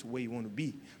you are to where you want to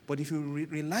be. But if you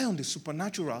rely on the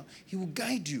supernatural, He will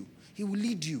guide you. He will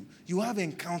lead you. You have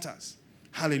encounters.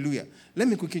 Hallelujah. Let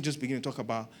me quickly just begin to talk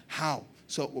about how.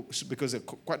 So because there are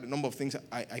quite a number of things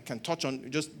I can touch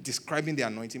on just describing the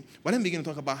anointing. But let me begin to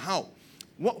talk about how.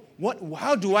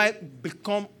 How do I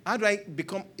become,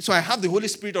 so I have the Holy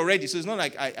Spirit already, so it's not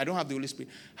like I don't have the Holy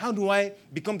Spirit. How do I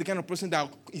become the kind of person that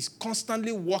is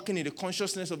constantly walking in the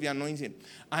consciousness of the anointing?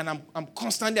 And I'm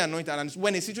constantly anointed, and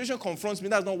when a situation confronts me,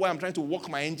 that's not why I'm trying to walk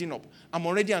my engine up. I'm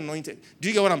already anointed. Do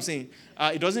you get what I'm saying?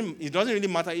 It doesn't really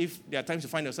matter if there are times you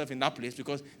find yourself in that place,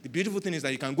 because the beautiful thing is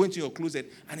that you can go into your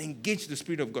closet and engage the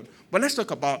Spirit of God. But let's talk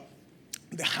about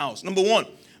the house. Number 1,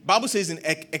 Bible says in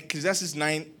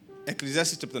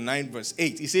Ecclesiastes chapter 9, verse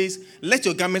 8. It says, let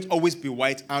your garment always be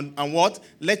white, and what?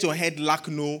 Let your head lack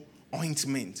no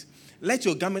ointment. Let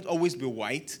your garment always be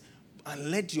white,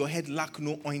 and let your head lack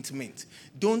no ointment.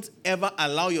 Don't ever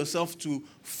allow yourself to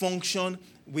function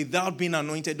without being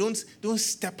anointed. Don't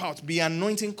step out. Be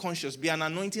anointing conscious. Be an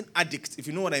anointing addict, if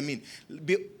you know what I mean.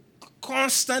 Be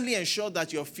constantly ensure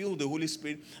that you're filled with the Holy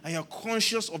Spirit and you're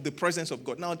conscious of the presence of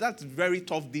God. Now, that's very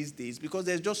tough these days because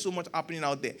there's just so much happening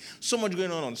out there. So much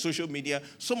going on social media,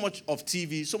 so much of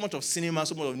TV, so much of cinema,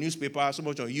 so much of newspaper, so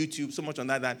much on YouTube, so much on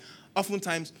that.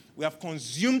 Oftentimes, we have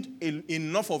consumed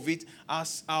enough of it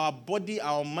as our body,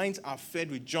 our minds are fed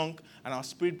with junk and our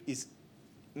spirit is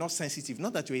not sensitive.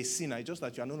 Not that you're a sinner, it's just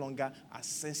that you're no longer as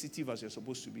sensitive as you're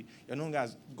supposed to be. You're no longer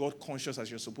as God conscious as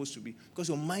you're supposed to be. Because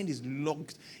your mind is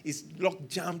locked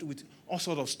jammed with all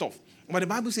sorts of stuff. But the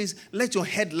Bible says, let your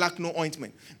head lack no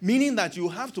ointment. Meaning that you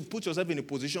have to put yourself in a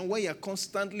position where you're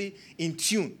constantly in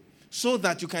tune so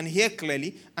that you can hear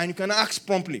clearly and you can act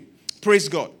promptly. Praise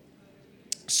God.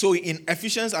 So in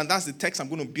Ephesians, and that's the text I'm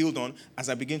going to build on as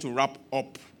I begin to wrap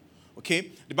up.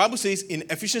 Okay, the Bible says in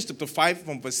Ephesians chapter 5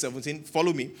 from verse 17,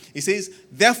 follow me. It says,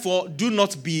 therefore, do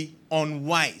not be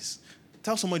unwise.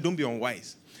 Tell someone, don't be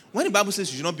unwise. When the Bible says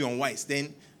you should not be unwise,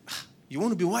 then you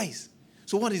want to be wise.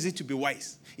 So what is it to be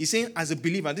wise? He's saying, as a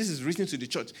believer, this is written to the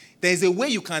church, there is a way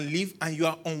you can live and you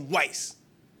are unwise.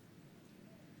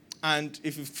 And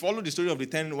if you follow the story of the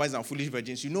 10 wise and foolish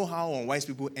virgins, you know how unwise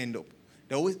people end up.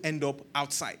 They always end up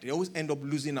outside. They always end up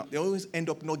losing out. They always end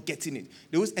up not getting it.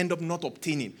 They always end up not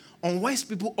obtaining. Unwise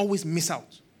people always miss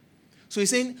out. So he's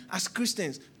saying, as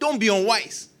Christians, don't be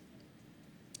unwise.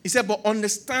 He said, but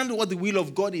understand what the will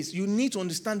of God is. You need to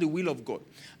understand the will of God.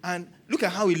 And look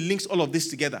at how he links all of this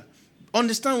together.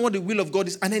 Understand what the will of God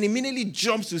is. And then immediately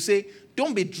jumps to say,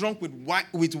 don't be drunk with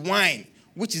wine,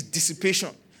 which is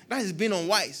dissipation. That is being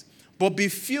unwise. But be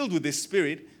filled with the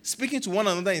Spirit, speaking to one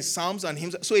another in psalms and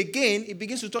hymns. So again, it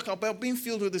begins to talk about being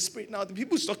filled with the Spirit. Now, the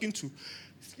people he's talking to,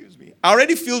 are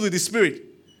already filled with the Spirit.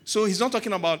 So he's not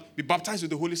talking about be baptized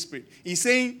with the Holy Spirit. He's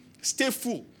saying, stay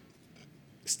full,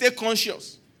 stay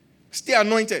conscious, stay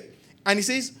anointed. And he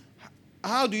says,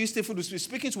 how do you stay full of the Spirit?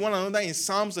 Speaking to one another in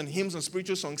psalms and hymns and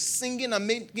spiritual songs, singing and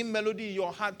making melody in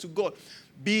your heart to God.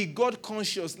 Be God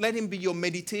conscious. Let him be your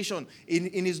meditation.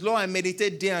 In his law, I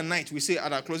meditate day and night. We say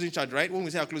at our closing charge, right? When we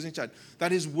say our closing charge,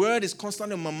 that his word is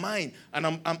constant in my mind.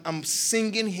 And I'm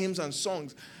singing hymns and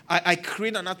songs. I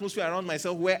create an atmosphere around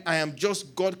myself where I am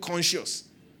just God conscious.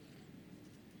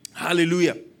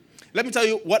 Hallelujah. Let me tell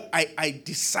you what I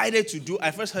decided to do. I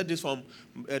first heard this from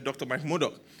Dr. Mike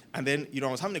Murdoch. And then, I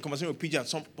was having a conversation with PJ at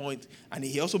some point, and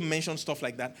he also mentioned stuff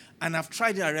like that. And I've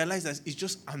tried it. I realized that it's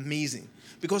just amazing.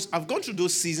 Because I've gone through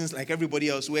those seasons like everybody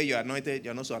else where you're anointed,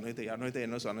 you're not so anointed, you're anointed, you're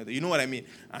not so anointed. You know what I mean?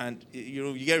 And,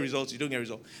 you get results, you don't get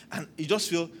results. And you just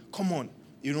feel, come on,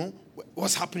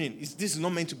 what's happening? This is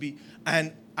not meant to be.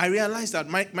 And I realized that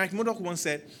Mike Murdoch once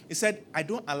said, he said, I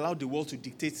don't allow the world to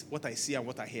dictate what I see and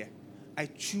what I hear. I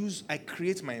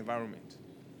create my environment.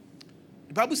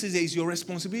 The Bible says that it's your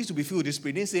responsibility to be filled with the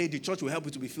Spirit. They say the church will help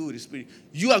you to be filled with the Spirit.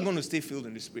 You are going to stay filled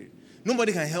in the Spirit.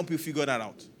 Nobody can help you figure that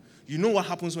out. You know what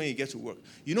happens when you get to work.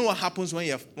 You know what happens when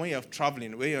you're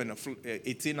traveling, when you're in a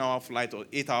 18-hour flight or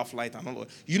 8-hour flight and all that.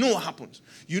 You know what happens.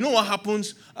 You know what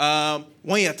happens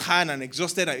when you're tired and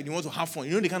exhausted and you want to have fun.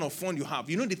 You know the kind of fun you have.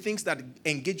 You know the things that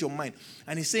engage your mind.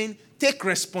 And he's saying, take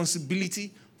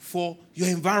responsibility for your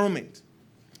environment.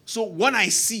 So what I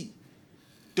see,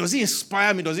 does it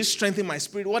inspire me? Does it strengthen my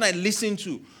spirit? What I listen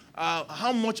to,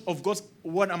 how much of God's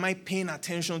word am I paying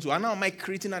attention to? And how am I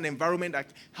creating an environment that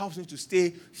helps me to stay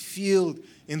filled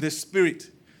in the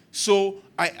Spirit? So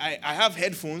I have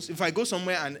headphones. If I go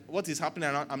somewhere and what is happening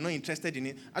and I'm not interested in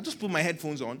it, I just put my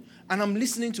headphones on and I'm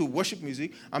listening to worship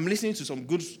music. I'm listening to some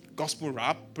good gospel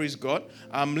rap, praise God.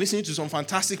 I'm listening to some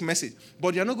fantastic message.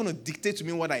 But you're not going to dictate to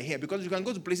me what I hear, because you can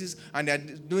go to places and they're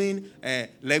doing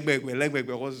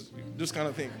legbegbe, those kind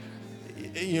of things.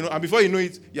 And before you know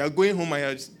it, you're going home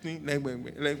and you're doing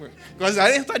legbegbe. Because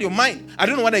I entered your mind. I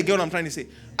don't know what I'm trying to say.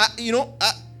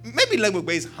 Maybe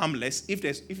legbegbe is harmless if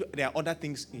there are other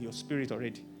things in your spirit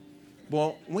already.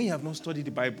 But when you have not studied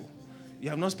the Bible,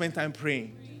 you have not spent time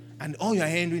praying, and all you're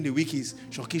hearing during the week is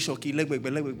shoki,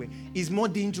 legbegbe, it's more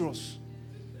dangerous.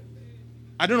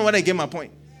 I don't know whether I get my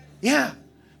point. Yeah.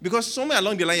 Because somewhere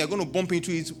along the line, you're going to bump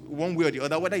into it one way or the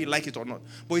other, whether you like it or not.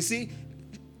 But you see,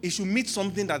 it should meet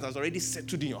something that has already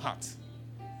settled in your heart.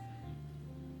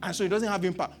 And so it doesn't have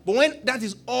impact. But when that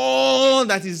is all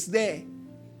that is there,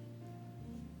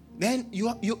 then you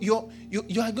are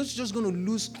just going to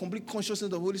lose complete consciousness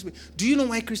of the Holy Spirit. Do you know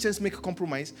why Christians make a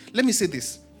compromise? Let me say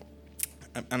this.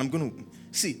 And I'm going to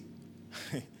see.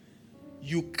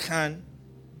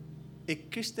 A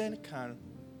Christian can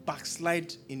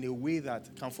backslide in a way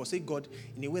that can forsake God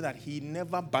in a way that he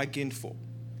never bargained for.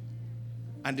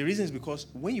 And the reason is because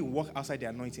when you walk outside the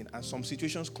anointing and some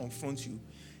situations confront you,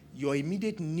 your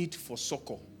immediate need for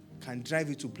succor can drive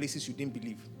you to places you didn't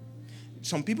believe.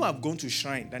 Some people have gone to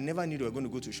shrine that never knew they were going to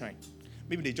go to shrine.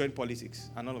 Maybe they joined politics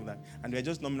and all of that, and they're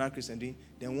just nominal Christian.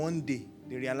 Then one day,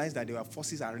 they realize that there were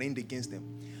forces arrayed against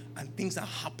them, and things are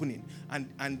happening,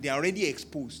 and they're already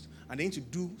exposed, and they need to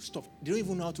do stuff. They don't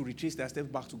even know how to retrace their steps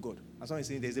back to God. As someone is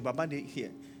saying, there's a Baba day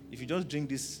here. If you just drink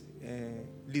this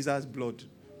lizard's blood,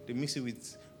 they mix it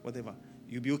with whatever,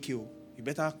 you'll be okay. You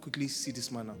better quickly see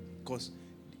this man now, because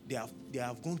they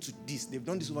have gone to this. They've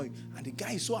done this over you. And the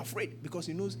guy is so afraid because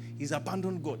he knows he's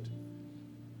abandoned God.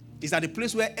 He's at a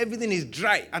place where everything is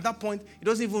dry. At that point, he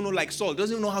doesn't even know, like Saul,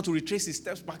 doesn't even know how to retrace his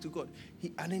steps back to God.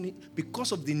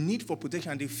 Because of the need for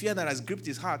protection and the fear that has gripped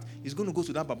his heart, he's going to go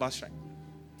to that Baba's shrine.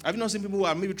 Have you not seen people who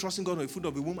are maybe trusting God on the fruit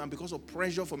of the womb, and because of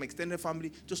pressure from extended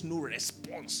family, just no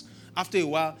response? After a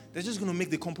while, they're just going to make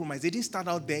the compromise. They didn't start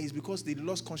out there. It's because they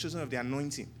lost consciousness of the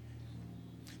anointing.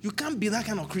 You can't be that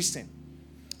kind of Christian.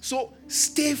 So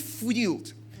stay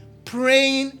filled,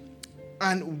 praying,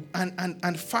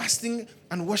 and fasting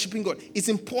and worshiping God. It's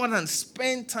important.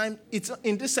 Spend time. It's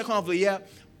in this second half of the year.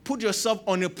 Put yourself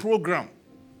on a program.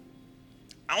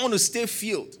 I want to stay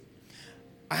filled.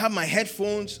 I have my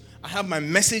headphones. I have my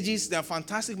messages. There are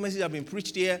fantastic messages that have been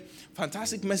preached here.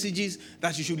 Fantastic messages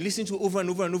that you should listen to over and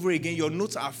over and over again. Your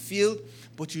notes are filled,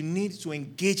 but you need to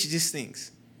engage these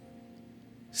things.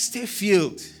 Stay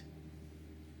filled.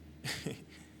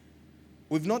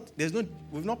 We've not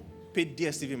paid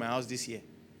DSTV in my house this year.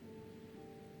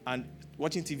 And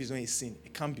watching TV is not a sin.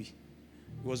 It can't be.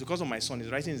 It was because of my son. He's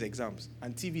writing his exams.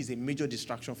 And TV is a major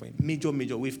distraction for him. Major.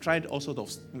 We've tried all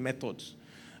sorts of methods.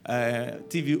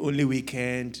 TV only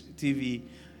weekend. TV,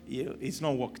 it's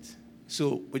not worked.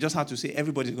 So we just had to say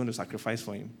everybody's going to sacrifice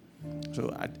for him.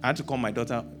 So I had to call my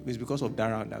daughter. It's because of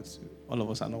Dara that all of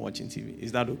us are not watching TV.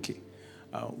 Is that okay?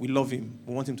 We love him.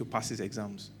 We want him to pass his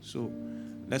exams. So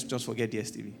let's just forget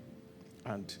DSTV.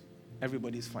 And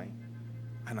everybody's fine.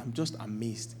 And I'm just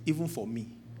amazed, even for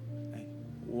me. Like,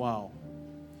 wow,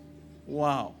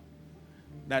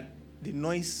 that the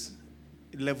noise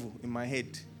level in my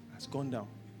head has gone down.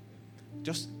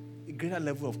 Just a greater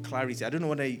level of clarity. I don't know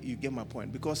whether you get my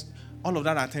point, because all of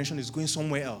that attention is going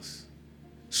somewhere else.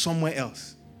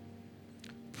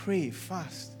 Pray,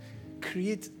 fast,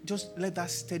 create, just let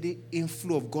that steady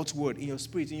inflow of God's word in your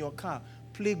spirit, in your car.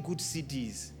 Play good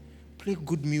CDs, play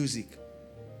good music.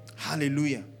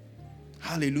 Hallelujah.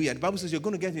 The Bible says you're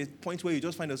going to get to a point where you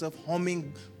just find yourself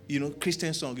humming,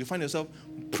 Christian songs. You find yourself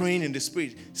praying in the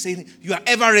spirit, saying you are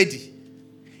ever ready.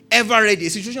 Ever ready. A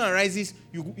situation arises,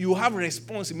 you have a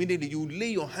response immediately. You lay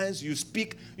your hands, you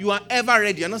speak. You are ever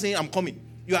ready. You're not saying I'm coming.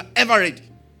 You are ever ready.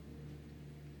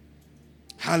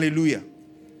 Hallelujah.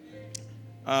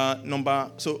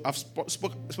 So I've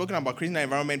spoken about creating an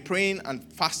environment, praying and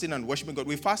fasting and worshiping God.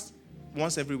 We fast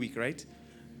once every week, right?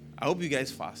 I hope you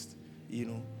guys fast.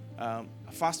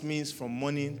 Fast means from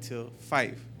morning till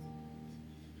 5,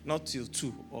 not till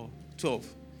 2 or 12.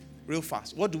 Real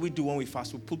fast. What do we do when we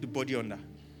fast? We put the body under,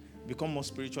 become more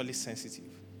spiritually sensitive.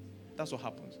 That's what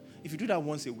happens. If you do that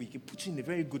once a week, it puts you in a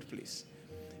very good place.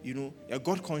 You're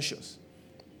God conscious.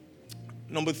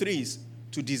 Number 3 is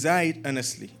to desire it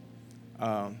earnestly.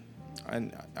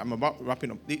 And I'm about wrapping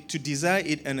up. To desire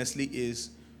it earnestly is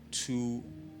to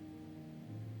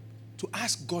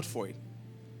ask God for it.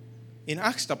 In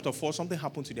Acts chapter 4, something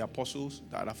happened to the apostles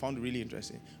that I found really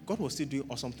interesting. God was still doing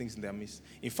awesome things in their midst.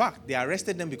 In fact, they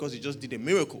arrested them because they just did a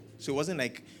miracle. So it wasn't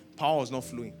like power was not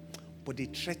flowing. But they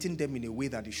threatened them in a way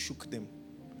that it shook them.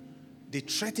 They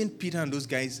threatened Peter and those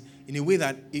guys in a way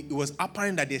that it was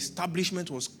apparent that the establishment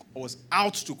was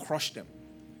out to crush them.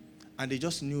 And they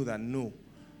just knew that, no,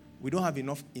 we don't have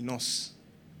enough in us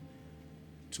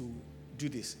to do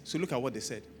this. So look at what they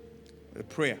said. A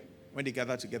prayer. When they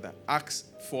gather together, Acts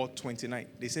 4:29.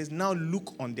 They says, now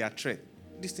look on their threat.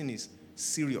 This thing is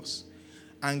serious.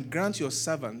 And grant your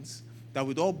servants that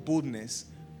with all boldness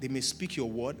they may speak your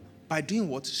word. By doing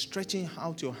what? Stretching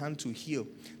out your hand to heal.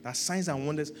 That signs and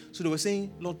wonders. So they were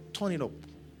saying, Lord, turn it up.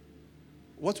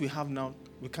 What we have now,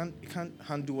 we can't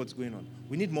handle what's going on.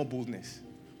 We need more boldness.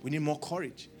 We need more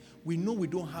courage. We know we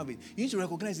don't have it. You need to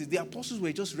recognize this. The apostles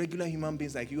were just regular human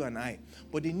beings like you and I.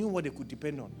 But they knew what they could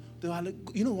depend on. They were like,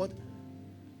 you know what?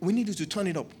 We need you to turn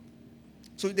it up.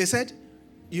 So they said,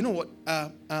 you know what?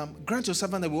 Grant your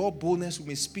servant that with all boldness we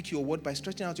may speak your word by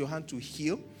stretching out your hand to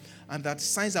heal. And that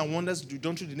signs and wonders do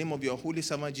done through the name of your holy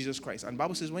servant Jesus Christ. And the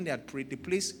Bible says when they had prayed, the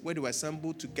place where they were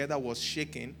assembled together was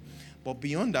shaken. But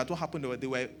beyond that, what happened? They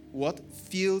were what?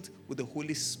 Filled with the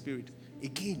Holy Spirit.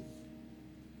 Again,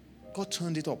 God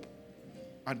turned it up.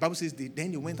 And the Bible says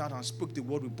then they went out and spoke the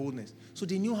word with boldness. So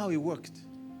they knew how it worked.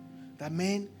 That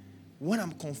man, when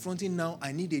I'm confronting now,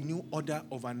 I need a new order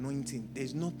of anointing.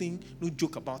 There's no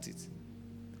joke about it.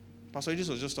 Pastor Idris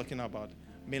was just talking about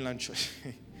mainland church.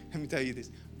 Let me tell you this.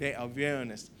 I'll be very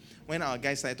honest. When our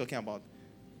guys started talking about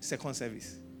second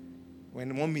service,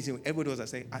 when one meeting, everybody was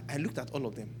saying, I looked at all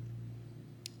of them.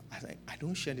 I was like, I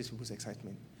don't share these people's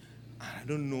excitement. And I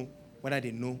don't know whether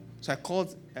they know. So I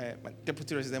called my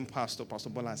deputy resident pastor, Pastor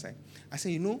Bola, and I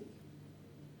said,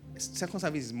 second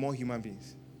service is more human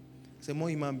beings. I said, more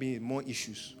human beings, more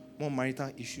issues, more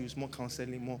marital issues, more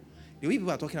counseling, more. The way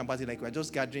people are talking about it, like we're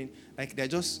just gathering, like they're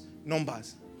just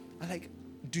numbers. I'm like,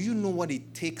 do you know what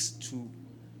it takes to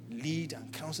lead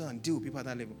and counsel and deal with people at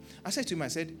that level? I said to him,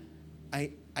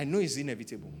 I know it's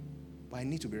inevitable, but I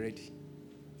need to be ready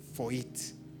for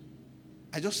it.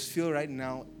 I just feel right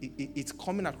now it's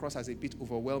coming across as a bit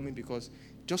overwhelming because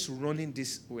just running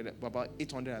this with about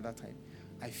 800 at that time,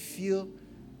 I feel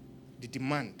the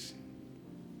demand.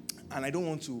 And I don't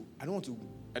want to.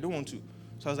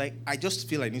 So I was like, I just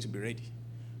feel I need to be ready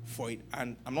for it.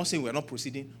 And I'm not saying we're not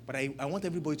proceeding, but I want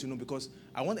everybody to know, because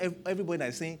I want everybody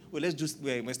that's saying, well, let's just,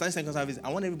 we're starting second service.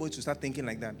 I want everybody to start thinking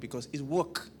like that, because it's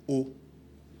work. Oh,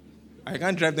 I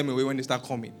can't drive them away when they start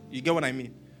coming. You get what I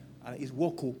mean? It's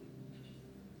work. Oh,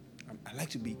 I like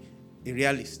to be a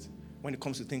realist when it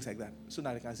comes to things like that, so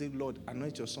that I can say, Lord,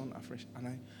 anoint your son afresh.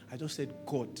 And I just said,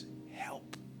 God,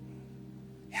 help.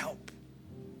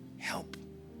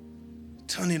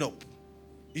 Turn it up.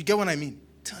 You get what I mean?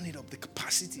 Turn it up. The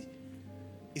capacity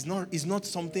is not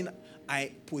something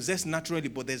I possess naturally,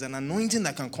 but there's an anointing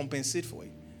that can compensate for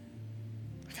it.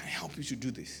 I can help you to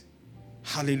do this.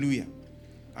 Hallelujah.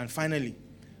 And finally,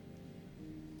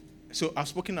 so I've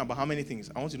spoken about how many things.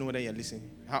 I want to know whether you're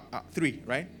listening. 3,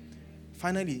 right?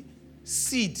 Finally,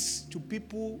 seeds to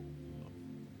people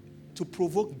to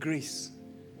provoke grace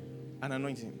and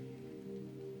anointing.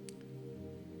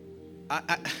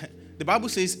 The Bible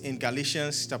says in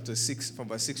Galatians chapter 6, from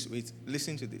verse 6 to 8,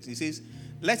 listen to this. It says,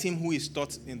 let him who is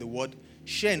taught in the word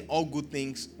share in all good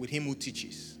things with him who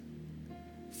teaches.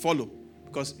 Follow.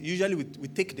 Because usually we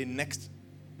take the next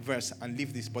verse and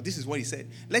leave this. But this is what he said.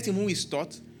 Let him who is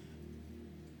taught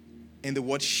in the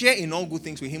word share in all good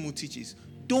things with him who teaches.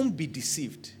 Don't be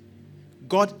deceived.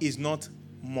 God is not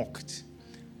mocked.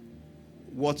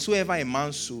 Whatsoever a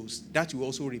man sows, that you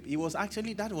also reap.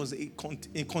 That was a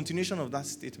continuation of that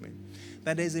statement.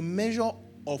 That there's a measure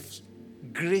of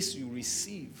grace you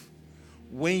receive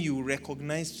when you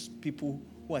recognize people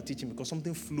who are teaching, because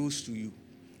something flows to you.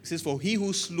 It says, for he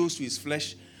who sows to his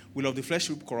flesh will of the flesh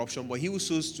reap corruption, but he who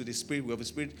sows to the Spirit will of the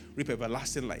Spirit reap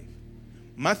everlasting life.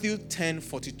 Matthew 10,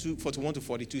 41 to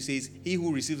 42 says, he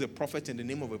who receives a prophet in the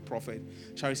name of a prophet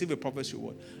shall receive a prophet's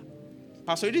reward.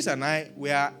 Pastor Idris and I,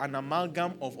 we are an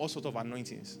amalgam of all sorts of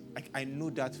anointings. I know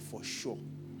that for sure.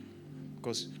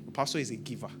 Because the pastor is a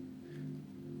giver.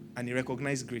 And he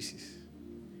recognizes graces.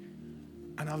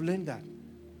 And I've learned that.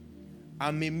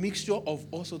 I'm a mixture of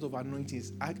all sorts of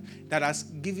anointings that has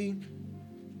given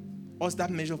us that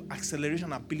measure of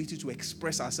acceleration, ability to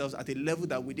express ourselves at a level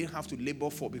that we didn't have to labor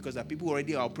for, because there are people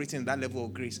already operating in that level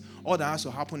of grace. All that has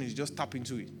to happen is just tap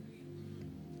into it.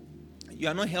 You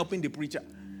are not helping the preacher.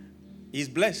 He's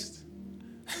blessed.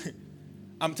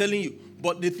 I'm telling you.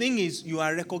 But the thing is, you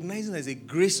are recognizing there's a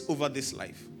grace over this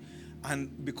life.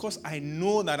 And because I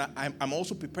know that I'm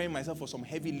also preparing myself for some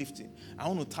heavy lifting, I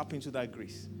want to tap into that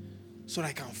grace so that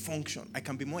I can function. I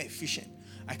can be more efficient.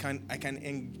 I can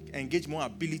engage more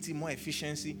ability, more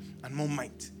efficiency, and more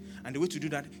might. And the way to do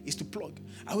that is to plug.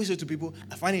 I always say to people,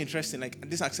 I find it interesting, like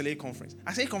this Accelerate conference.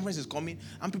 Accelerate conference is coming.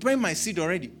 I'm preparing my seed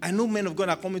already. I know men of God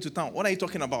are coming to town. What are you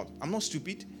talking about? I'm not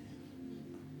stupid.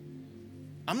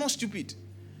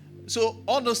 So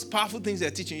all those powerful things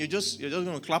they're teaching, you're just going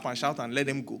to clap and shout and let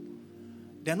them go.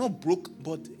 They're not broke,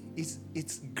 but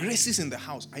it's graces in the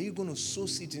house. Are you going to sow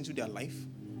seeds into their life?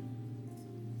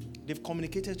 They've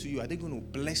communicated to you. Are they going to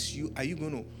bless you? Are you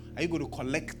going to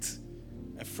collect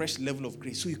a fresh level of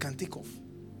grace so you can take off?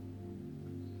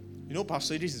 You know,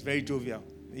 Pastor Idris is very jovial.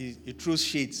 He throws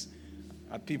shades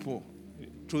at people. He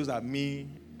throws at me.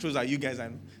 Throws at you guys.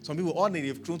 And some people, all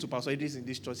they've thrown to Pastor Idris in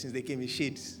this church since they came, is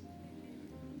shades.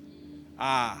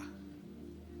 I'm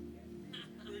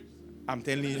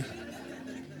telling you,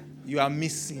 you are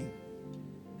missing.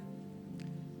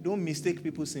 Don't mistake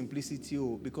people's simplicity,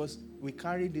 because we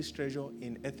carry this treasure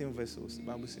in earthen vessels, the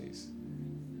Bible says.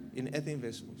 In earthen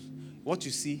vessels. What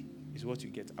you see is what you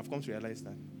get. I've come to realize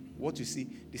that. What you see,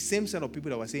 the same set of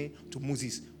people that were saying to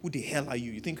Moses, who the hell are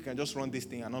you? You think you can just run this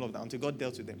thing and all of that, until God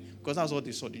dealt with them. Because that's what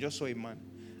they saw. They just saw a man.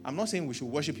 I'm not saying we should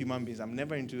worship human beings. I'm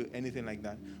never into anything like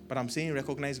that. But I'm saying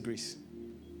recognize grace.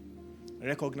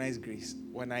 Recognize grace.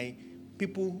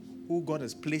 People who God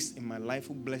has placed in my life,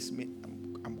 who bless me,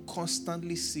 I'm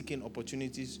constantly seeking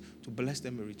opportunities to bless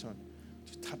them in return,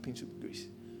 to tap into the grace.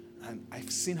 And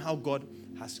I've seen how God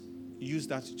has used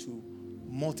that to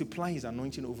multiply his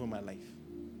anointing over my life.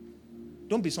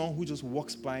 Don't be someone who just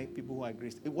walks by people who are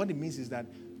graced. What it means is that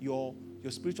your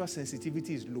spiritual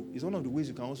sensitivity is low. It's one of the ways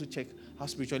you can also check how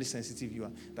spiritually sensitive you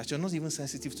are. That you're not even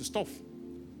sensitive to stuff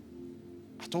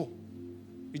at all.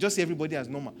 You just see everybody as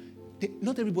normal.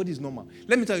 Not everybody is normal.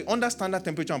 Let me tell you, under standard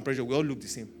temperature and pressure, we all look the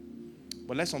same.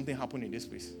 But let something happen in this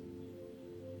place.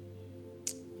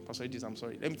 Pastor Idris, I'm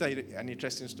sorry. Let me tell you an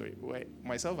interesting story. Where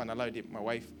myself and Alaide, my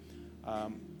wife,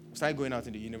 started going out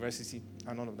in the university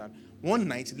and all of that. One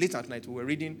night, late at night, we were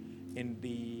reading in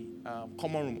the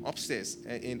common room upstairs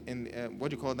in what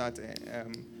do you call that?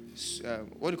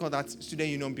 Student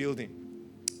union building.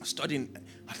 Studying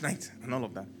at night and all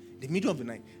of that. The middle of the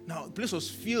night. Now, the place was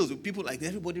filled with people, like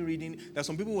everybody reading. There's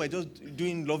some people who were just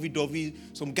doing lovey-dovey.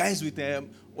 Some guys with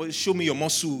show me your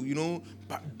muscle,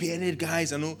 bearded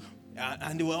guys, and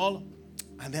they were all.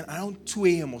 And then around 2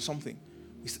 a.m. or something,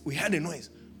 we heard a noise.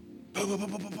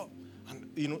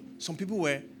 And, some people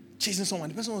were chasing someone.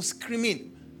 The person was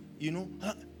screaming,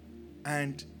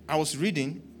 And I was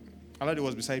reading. Allah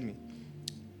was beside me.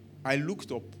 I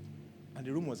looked up, and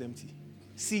the room was empty.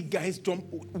 See guys jump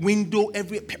window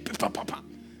everywhere.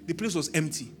 The place was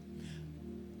empty.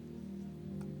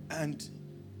 And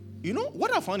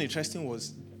what I found interesting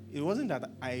was it wasn't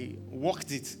that I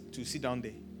walked it to sit down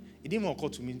there. It didn't even occur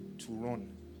to me to run.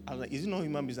 I was like, is it not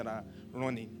human beings that are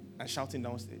running and shouting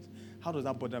downstairs? How does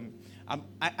that bother me?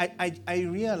 I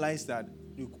realized that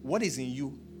what is in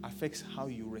you affects how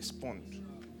you respond.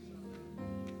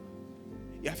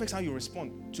 It affects how you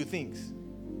respond to things.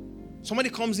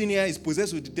 Somebody comes in here, is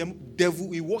possessed with the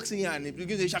devil. He walks in here and he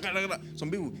begins to shaka.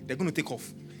 Some people, they're going to take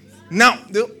off. Now,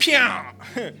 they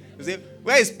say,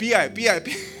 where is P.I.? P.I.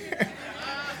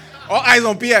 All eyes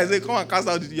on P.I. They say, come and cast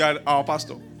out our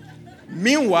pastor.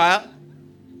 Meanwhile,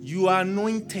 you are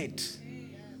anointed.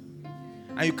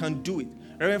 And you can do it.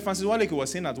 Reverend Francis Waleke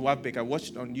was saying at Warbeck, I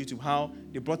watched on YouTube how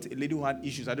they brought a lady who had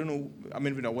issues. I don't know how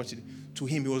many people watched it. To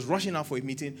him, he was rushing out for a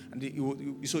meeting.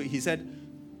 And so he said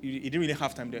he didn't really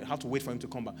have time. They had to wait for him to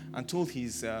come back. And told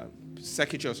his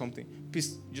secretary or something,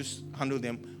 please just handle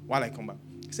them while I come back.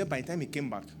 He said by the time he came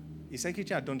back, his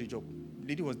secretary had done the job. The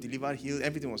lady was delivered, healed,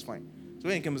 everything was fine. So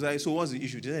when he came back, so what's the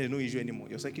issue? They said there's no issue anymore.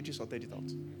 Your secretary sorted it out.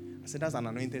 I said, that's an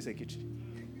anointed secretary.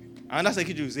 And that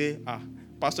secretary will say,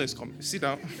 pastor is coming. Sit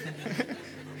down.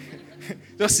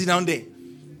 Just sit down there.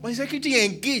 But his secretary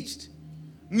engaged.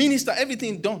 Minister,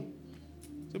 everything done.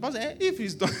 So pastor, if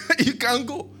he's done, you can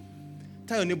go.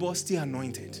 Tell your neighbor, stay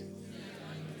anointed.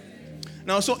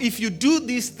 Now, so if you do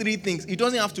these 3 things, it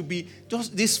doesn't have to be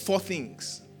just these 4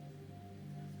 things.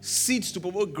 Seeds to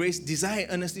provoke grace, desire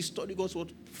earnestly, study God's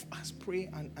word, fast, pray,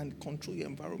 and control your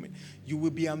environment. You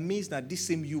will be amazed that this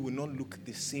same you will not look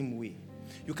the same way.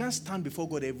 You can't stand before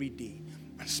God every day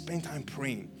and spend time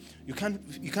praying. You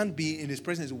can't be in His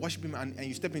presence, worship Him, and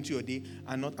you step into your day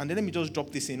and not. And then let me just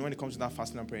drop this in when it comes to that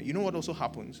fasting and prayer. You know what also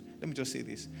happens? Let me just say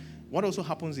this. What also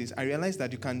happens is I realize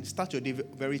that you can start your day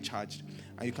very charged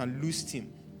and you can lose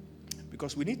steam.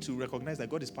 Because we need to recognize that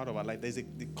God is part of our life. There's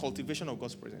the cultivation of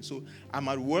God's presence. So I'm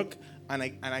at work and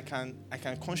I can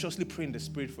consciously pray in the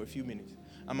Spirit for a few minutes.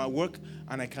 I'm at work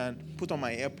and I can put on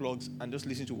my earplugs and just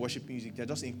listen to worship music. That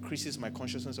just increases my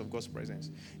consciousness of God's presence.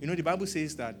 The Bible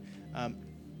says that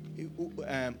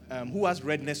who has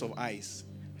redness of eyes?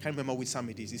 I can't remember which psalm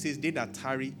it is. It says, they that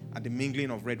tarry at the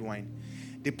mingling of red wine.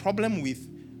 The problem with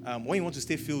when you want to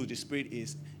stay filled with the Spirit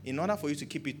is, in order for you to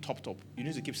keep it top, you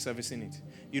need to keep servicing it.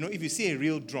 If you see a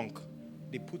real drunk,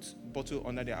 they put bottle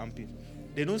under their armpit.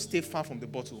 They don't stay far from the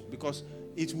bottle because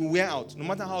it will wear out. No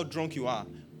matter how drunk you are,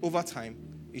 over time,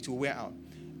 it will wear out.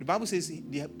 The Bible says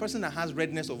the person that has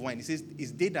redness of wine, it says,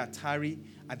 is they that tarry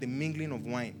at the mingling of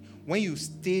wine. When you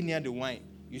stay near the wine,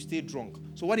 you stay drunk.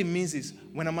 So what it means is,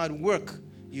 when I'm at work,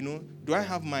 do I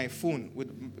have my phone with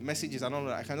messages and all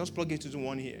that? I can just plug it into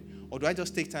one here. Or do I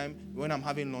just take time when I'm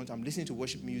having lunch, I'm listening to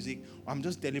worship music, or I'm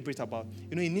just deliberate about,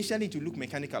 initially to look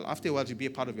mechanical. After a while, to be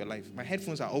a part of your life. My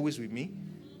headphones are always with me,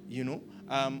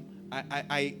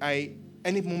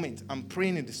 any moment, I'm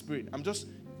praying in the Spirit. I'm just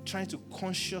trying to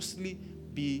consciously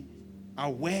be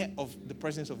aware of the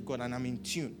presence of God, and I'm in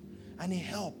tune. And it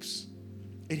helps.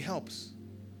 It helps.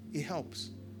 It helps.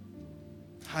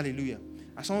 Hallelujah.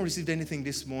 Has someone received anything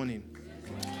this morning?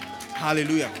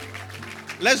 Hallelujah.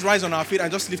 Let's rise on our feet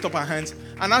and just lift up our hands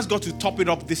and ask God to top it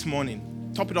up this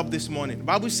morning. Top it up this morning. The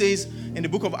Bible says in the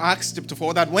book of Acts chapter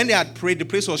 4 that when they had prayed, the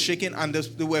place was shaken and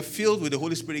they were filled with the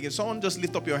Holy Spirit again. Someone just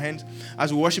lift up your hands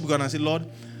as we worship God and say, Lord,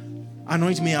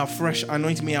 anoint me afresh,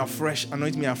 anoint me afresh,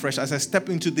 anoint me afresh as I step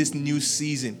into this new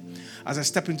season. As I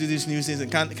step into this new season,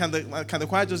 can the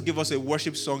choir just give us a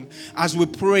worship song as we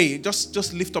pray?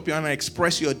 Just lift up your hand and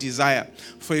express your desire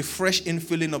for a fresh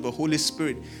infilling of the Holy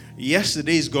Spirit.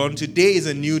 Yesterday is gone. Today is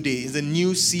a new day. It's a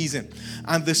new season.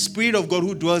 And the Spirit of God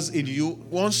who dwells in you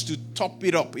wants to top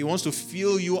it up. He wants to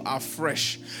fill you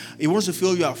afresh. He wants to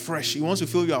fill you afresh. He wants to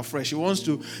fill you afresh. He wants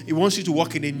you to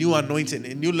walk in a new anointing,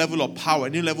 a new level of power, a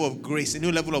new level of grace, a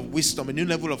new level of wisdom, a new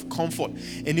level of comfort,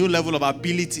 a new level of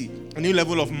ability, a new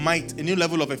level of might, a new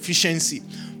level of efficiency.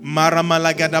 That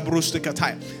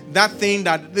thing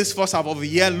that this first half of the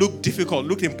year looked difficult,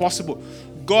 looked impossible,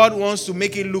 God wants to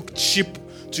make it look cheap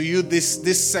to you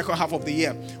this second half of the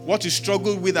year. What you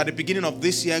struggled with at the beginning of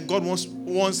this year, God wants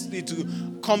it to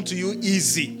come to you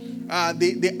easy.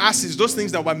 the assets, those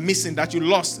things that were missing, that you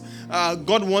lost.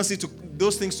 God wants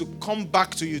those things to come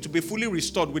back to you, to be fully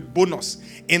restored with bonus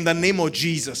in the name of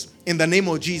Jesus. In the name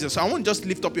of Jesus. So I want to just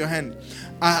lift up your hand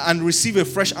and receive a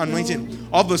fresh anointing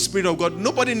of the Spirit of God.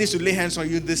 Nobody needs to lay hands on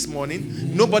you this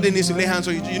morning. Nobody needs to lay hands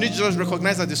on you. You need to just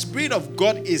recognize that the Spirit of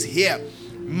God is here.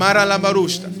 And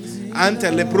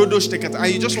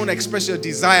you just want to express your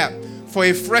desire for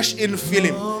a fresh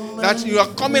infilling, that you are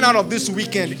coming out of this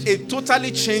weekend a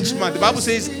totally changed man. The Bible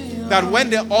says that when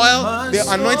the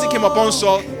anointing came upon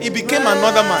Saul, he became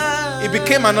another man. He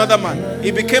became another man.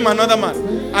 He became another man.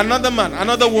 Another man,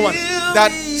 another woman.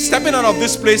 That stepping out of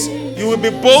this place, you will be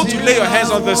bold to lay your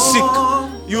hands on the sick.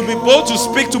 You will be bold to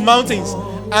speak to mountains,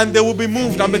 and they will be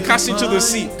moved and be cast into the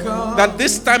sea. That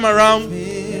this time around,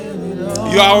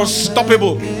 you are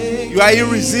unstoppable. You are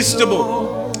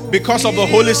irresistible because of the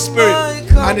Holy Spirit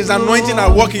and His anointing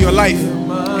at work in your life.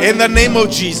 In the name of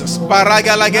Jesus.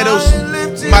 Baraga lagedos,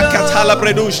 makatala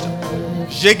predushta,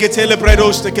 jegetele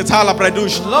predushta, katala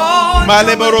predushta,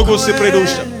 maleborogo se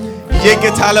predushta,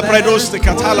 yegetala predushta,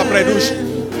 katala predushta,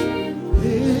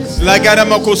 lagara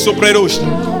makoso predushta,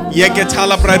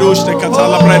 yegetala predushta,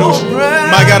 katala predushta,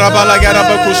 magaraba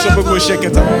lagaraba koso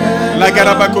sheketa,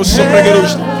 lagaraba koso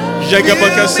predushta.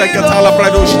 Jagabaka Sakatala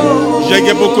Pradosh,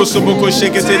 Jagaboko Suboko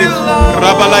Shekatele,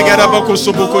 Rabalagarabako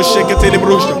Suboko Shekatele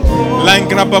Brush,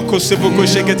 Langrabako Suboko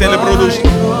Shekatele Prodush,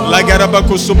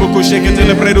 Lagarabako Suboko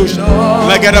Shekatele Prodush,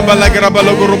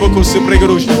 Lagarabalagarabako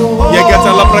Subregush,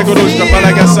 Yagatala Pragodush,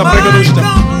 Balagasa Pregodush,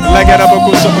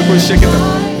 Lagarabako Suboko Shekatele,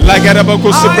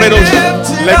 Lagarabako Subredush,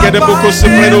 Lagarabako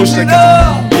Subredush,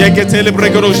 Yagatele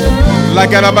Pregodush,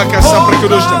 Lagarabaka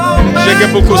Sapregodush,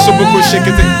 Jagaboko Suboko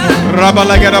Shekatele.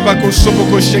 Rabalagarabako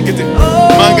Soboko Shekete,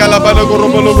 Mangalabalago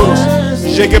Robologos,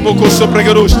 Jekeboko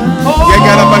Sopregarush,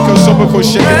 Yagarabako Soboko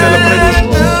Shekete,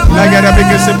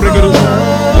 Lagarabaka Sepregarush,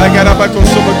 Lagarabako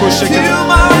Soboko Shekete,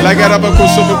 Lagarabako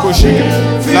Soboko Shekete,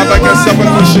 Labaga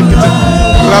Sabako Shekete,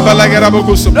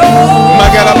 Rabalagarabako Sob,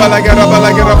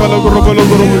 Magalabalagarabalagarabalago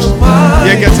Robologos,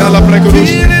 Yagatala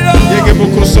Pregarush,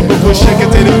 Yakeboko Soboko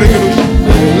Shekete, Pregarush,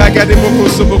 Lagadeboko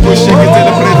Soboko Shekete,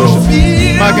 Pregarush.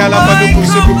 Magalabako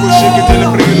Soboko Shekete le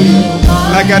Pregarush,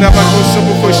 Lagarabako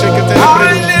Soboko Shekete le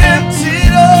Pregarush,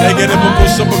 Lagarabako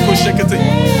Soboko Shekete,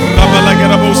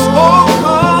 Rabalagarabos,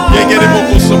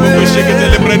 Yagarabako Soboko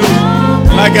Shekete le Pregarush,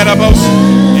 Lagarabos,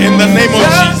 in the name of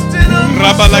Jesus,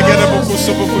 Rabalagarabako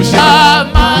Soboko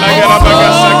Shekete, Lagarabaka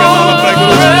Sakata la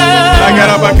Pregarush,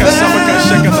 Lagarabaka Sabaka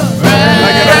Shekete,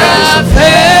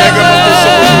 Lagarabako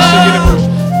Soboko Shekete,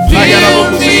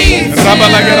 Lagarabako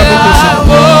Rabalagarabako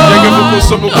Jagaboko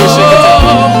Soboko Shekete,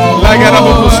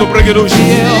 Lagaraboko Sobregarush,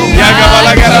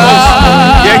 Yagabalagarabosh,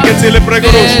 Yaketele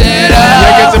Pregarush,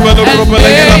 Yaketebalo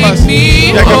Propalagarabas,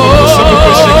 Yagaboko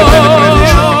Soboko Shekete le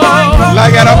Pregarush,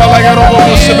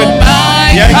 Lagarabalagarabosh,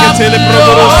 Yaketele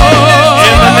Pregarush,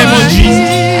 in the name of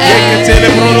Jesus, Yaketele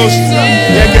Pregarush,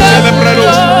 Yaketele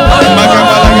Pregarush,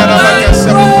 Magabalagarabaga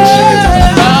Soboko Shekete,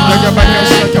 Yagabaka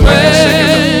Sakabaka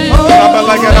Shekete,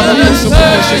 Rabalagaraboko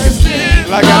Soboko Shekete.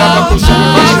 Lagarabako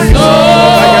Soboko Shekete,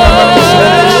 Lagarabako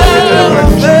Soboko Shekete,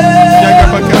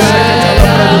 Yagabaka Sakata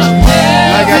Pradosh,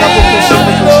 Lagarabako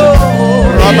Soboko Shekete,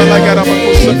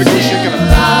 Rabalagarabako Soboko Shekete,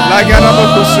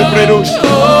 Lagarabako Sobredosh.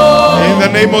 In the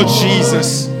name of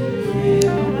Jesus.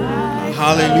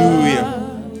 Hallelujah.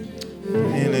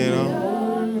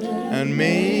 And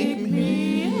make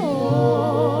me.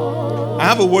 I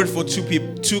have a word for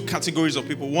two categories of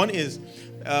people. One is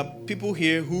people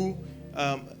here who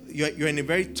you're in a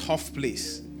very tough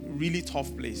place, really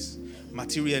tough place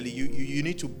materially. You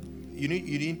need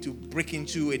to break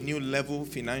into a new level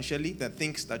financially. The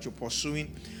things that you're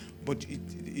pursuing, but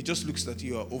it just looks that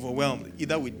you are overwhelmed,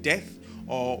 either with death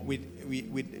or with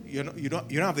you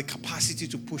don't have the capacity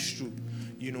to push through,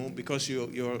 because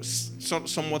you're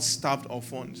somewhat starved of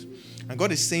funds. And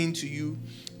God is saying to you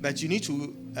that you need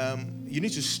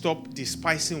to stop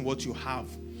despising what you have.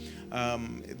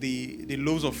 The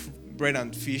loaves of bread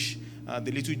and fish,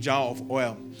 the little jar of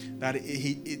oil,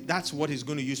 that's what He's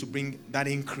going to use to bring that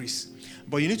increase.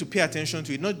 But you need to pay attention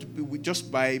to it, not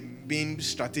just by being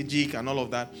strategic and all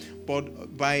of that,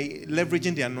 but by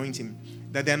leveraging the anointing.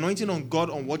 That the anointing on God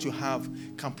on what you have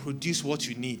can produce what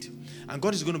you need. And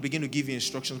God is going to begin to give you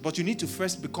instructions. But you need to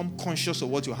first become conscious of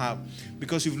what you have,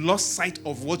 because you've lost sight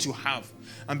of what you have.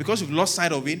 And because you've lost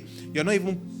sight of it, you're not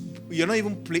even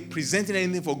presenting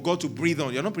anything for God to breathe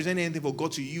on. You're not presenting anything for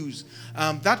God to use.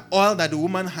 That oil that the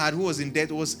woman had who was in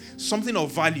debt was something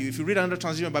of value. If you read another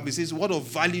translation, Bible says, what of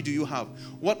value do you have?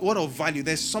 What of value?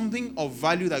 There's something of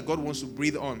value that God wants to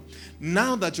breathe on.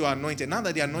 Now that you are anointed, now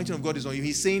that the anointing of God is on you,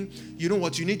 he's saying, you know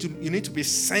what, you need to be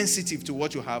sensitive to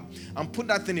what you have and put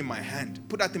that thing in my hand.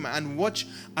 Put that thing in my hand. Watch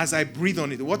as I breathe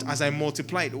on it. Watch as I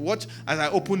multiply it. Watch as I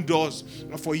open doors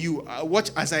for you.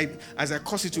 Watch as I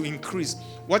cause it to increase.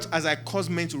 Watch as I cause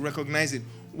men to recognize it.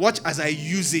 Watch as I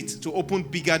use it to open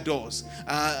bigger doors.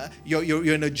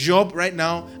 You're in a job right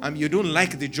now and you don't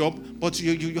like the job, but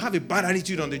you have a bad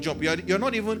attitude on the job. You're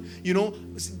not even,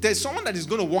 there's someone that is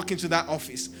going to walk into that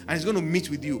office and is going to meet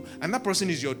with you, and that person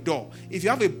is your door. If you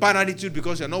have a bad attitude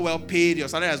because you're not well paid, your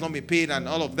salary has not been paid and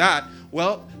all of that,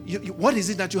 well, what is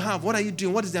it that you have? What are you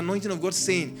doing? What is the anointing of God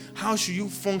saying? How should you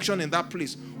function in that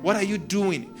place? What are you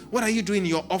doing? What are you doing in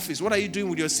your office? What are you doing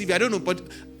with your CV? I don't know, but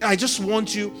I just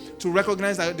want you to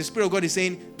recognize that the Spirit of God is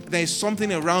saying there is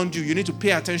something around you. You need to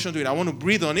pay attention to it. I want to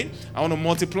breathe on it. I want to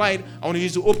multiply it. I want to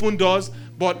use it to open doors.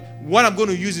 But what I'm going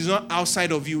to use is not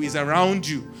outside of you. It's around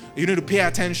you. You need to pay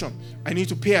attention. I need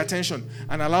to pay attention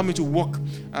and allow me to work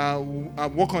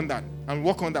on that and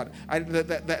work on that.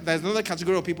 There's another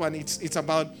category of people, and it's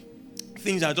about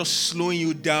things that are just slowing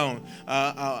you down,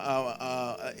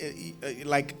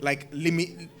 like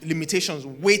limitations,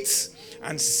 weights,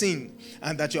 and sin,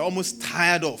 and that you're almost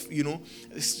tired of,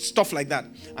 stuff like that.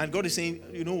 And God is saying,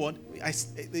 you know what?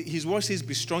 His word says,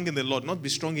 be strong in the Lord, not be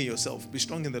strong in yourself. Be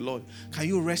strong in the Lord. Can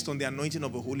you rest on the anointing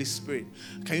of the Holy Spirit?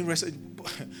 Can you rest?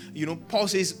 Paul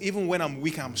says, even when I'm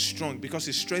weak, I'm strong, because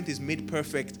his strength is made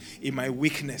perfect in my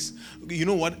weakness. You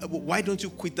know what? Why don't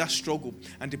you quit that struggle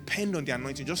and depend on the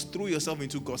anointing? Just throw yourself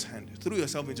into God's hand. Throw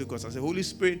yourself into God's hand. Say, Holy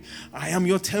Spirit, I am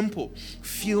your temple.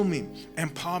 Fill me,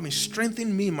 empower me,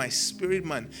 strengthen me, my spirit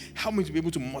man. Help me to be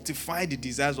able to mortify the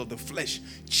desires of the flesh.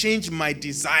 Change my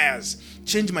desires.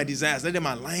 Let them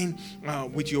align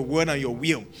with your word and your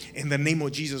will. In the name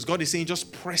of Jesus. God is saying,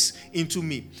 just press into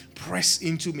me. Press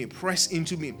into me. Press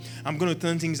into me. I'm going to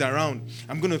turn things around.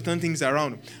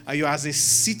 You are as a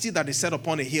city that is set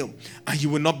upon a hill, and you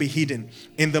will not be hidden.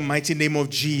 In the mighty name of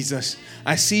Jesus.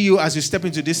 I see you as you step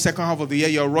into this second half of the year.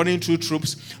 You're running through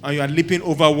troops and you are leaping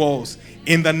over walls.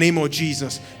 In the name of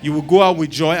Jesus. You will go out with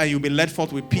joy and you'll be led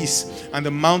forth with peace. And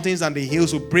the mountains and the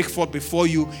hills will break forth before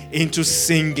you into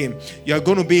singing. You're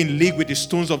going to be in league with the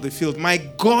stones of the field. My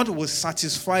God will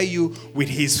satisfy you with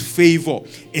his favor.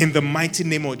 In the mighty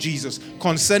name of Jesus.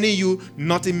 Concerning you,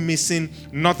 nothing missing,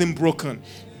 nothing broken.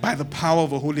 By the power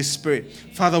of the Holy Spirit.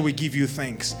 Father, we give you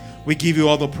thanks. We give you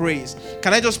all the praise.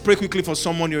 Can I just pray quickly for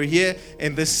someone? You're here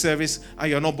in this service and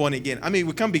you're not born again. I mean,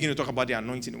 we can't begin to talk about the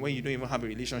anointing when you don't even have a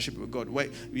relationship with God. Where,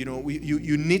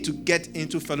 you need to get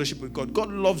into fellowship with God.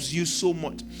 God loves you so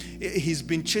much. He's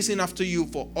been chasing after you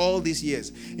for all these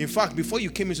years. In fact, before you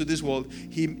came into this world,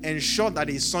 he ensured that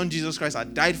his son Jesus Christ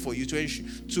had died for you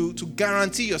to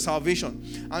guarantee your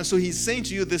salvation. And so he's saying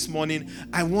to you this morning,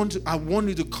 I want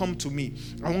you to come to me.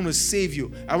 I want to save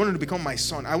you. I want you to become my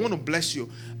son. I want to bless you.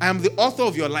 I am the author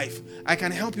of your life. I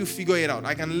can help you figure it out.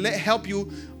 I can help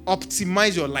you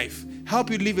optimize your life. Help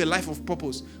you live a life of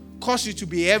purpose. Cause you to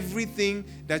be everything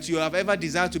that you have ever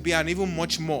desired to be, and even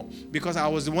much more. Because I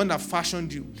was the one that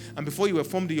fashioned you. And before you were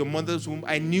formed in your mother's womb,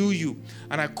 I knew you.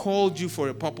 And I called you for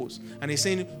a purpose. And he's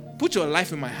saying, put your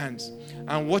life in my hands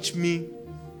and watch me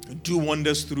do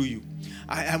wonders through you.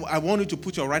 I want you to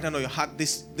put your right hand on your heart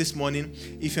this morning.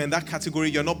 If you're in that category,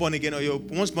 you're not born again, or you're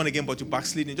once born again but you're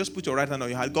backsliding, just put your right hand on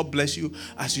your heart. God bless you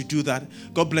as you do that.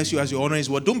 God bless you as you honor his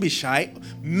word. Don't be shy.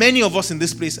 Many of us in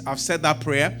this place have said that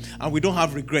prayer and we don't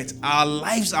have regrets. Our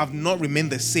lives have not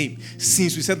remained the same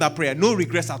since we said that prayer. No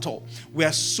regrets at all. We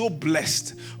are so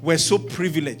blessed. We're so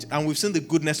privileged, and we've seen the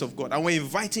goodness of God. And we're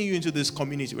inviting you into this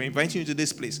community. We're inviting you into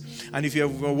this place. And if you're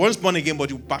once born again but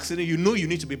you're backsliding, you know you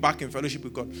need to be back in fellowship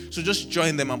with God. So just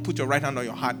join them and put your right hand on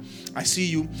your heart. I see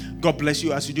you. God bless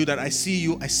you as you do that. I see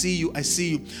you.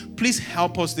 Please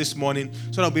help us this morning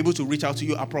so that I'll be able to reach out to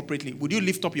you appropriately. Would you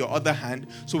lift up your other hand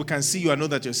so we can see you? I know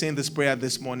that you're saying this prayer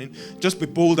this morning. Just be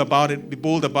bold about it. Be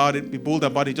bold about it. Be bold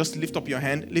about it. Just lift up your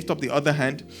hand. Lift up the other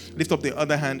hand. Lift up the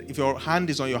other hand. If your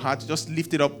hand is on your heart, just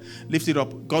lift it up. Lift it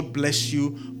up. God bless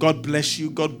you. God bless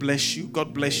you. God bless you.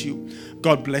 God bless you.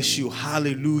 God bless you.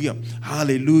 Hallelujah.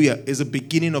 Hallelujah is the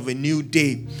beginning of a new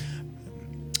day.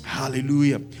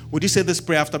 Hallelujah. Would you say this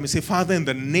prayer after me? Say, Father, in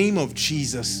the name of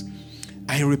Jesus,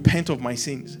 I repent of my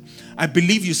sins. I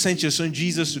believe you sent your son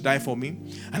Jesus to die for me.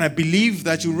 And I believe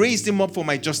that you raised him up for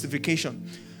my justification.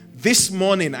 This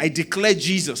morning, I declare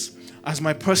Jesus as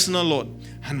my personal Lord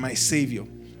and my Savior.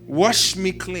 Wash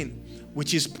me clean with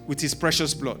his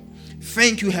precious blood.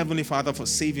 Thank you, Heavenly Father, for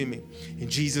saving me. In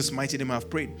Jesus' mighty name I've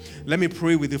prayed. Let me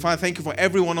pray with you. Father, thank you for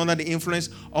everyone under the influence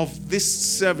of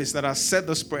this service that has said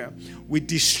this prayer. We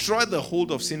destroy the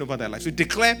hold of sin over their lives. We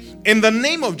declare in the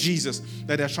name of Jesus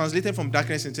that they are translated from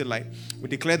darkness into light. We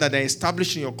declare that they are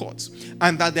established in your courts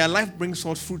and that their life brings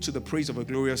forth fruit to the praise of a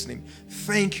glorious name.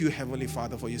 Thank you, Heavenly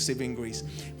Father, for your saving grace.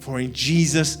 For in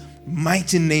Jesus'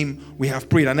 mighty name we have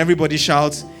prayed. And everybody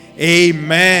shouts,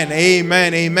 amen,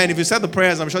 amen, amen. If you said the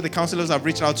prayers, I'm sure the counselors have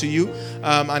reached out to you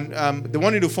and they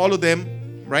want you to follow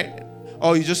them, right?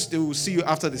 Or they will see you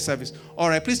after the service. All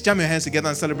right, please jam your hands together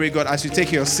and celebrate God as you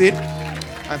take your seat.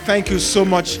 And thank you so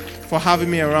much for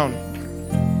having me around.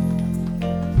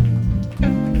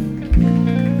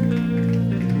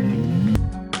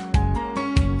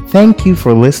 Thank you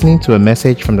for listening to a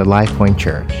message from the LifePoint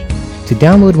Church. To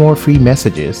download more free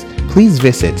messages, please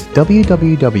visit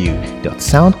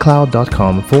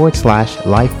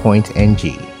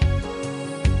www.soundcloud.com/LifePointNG.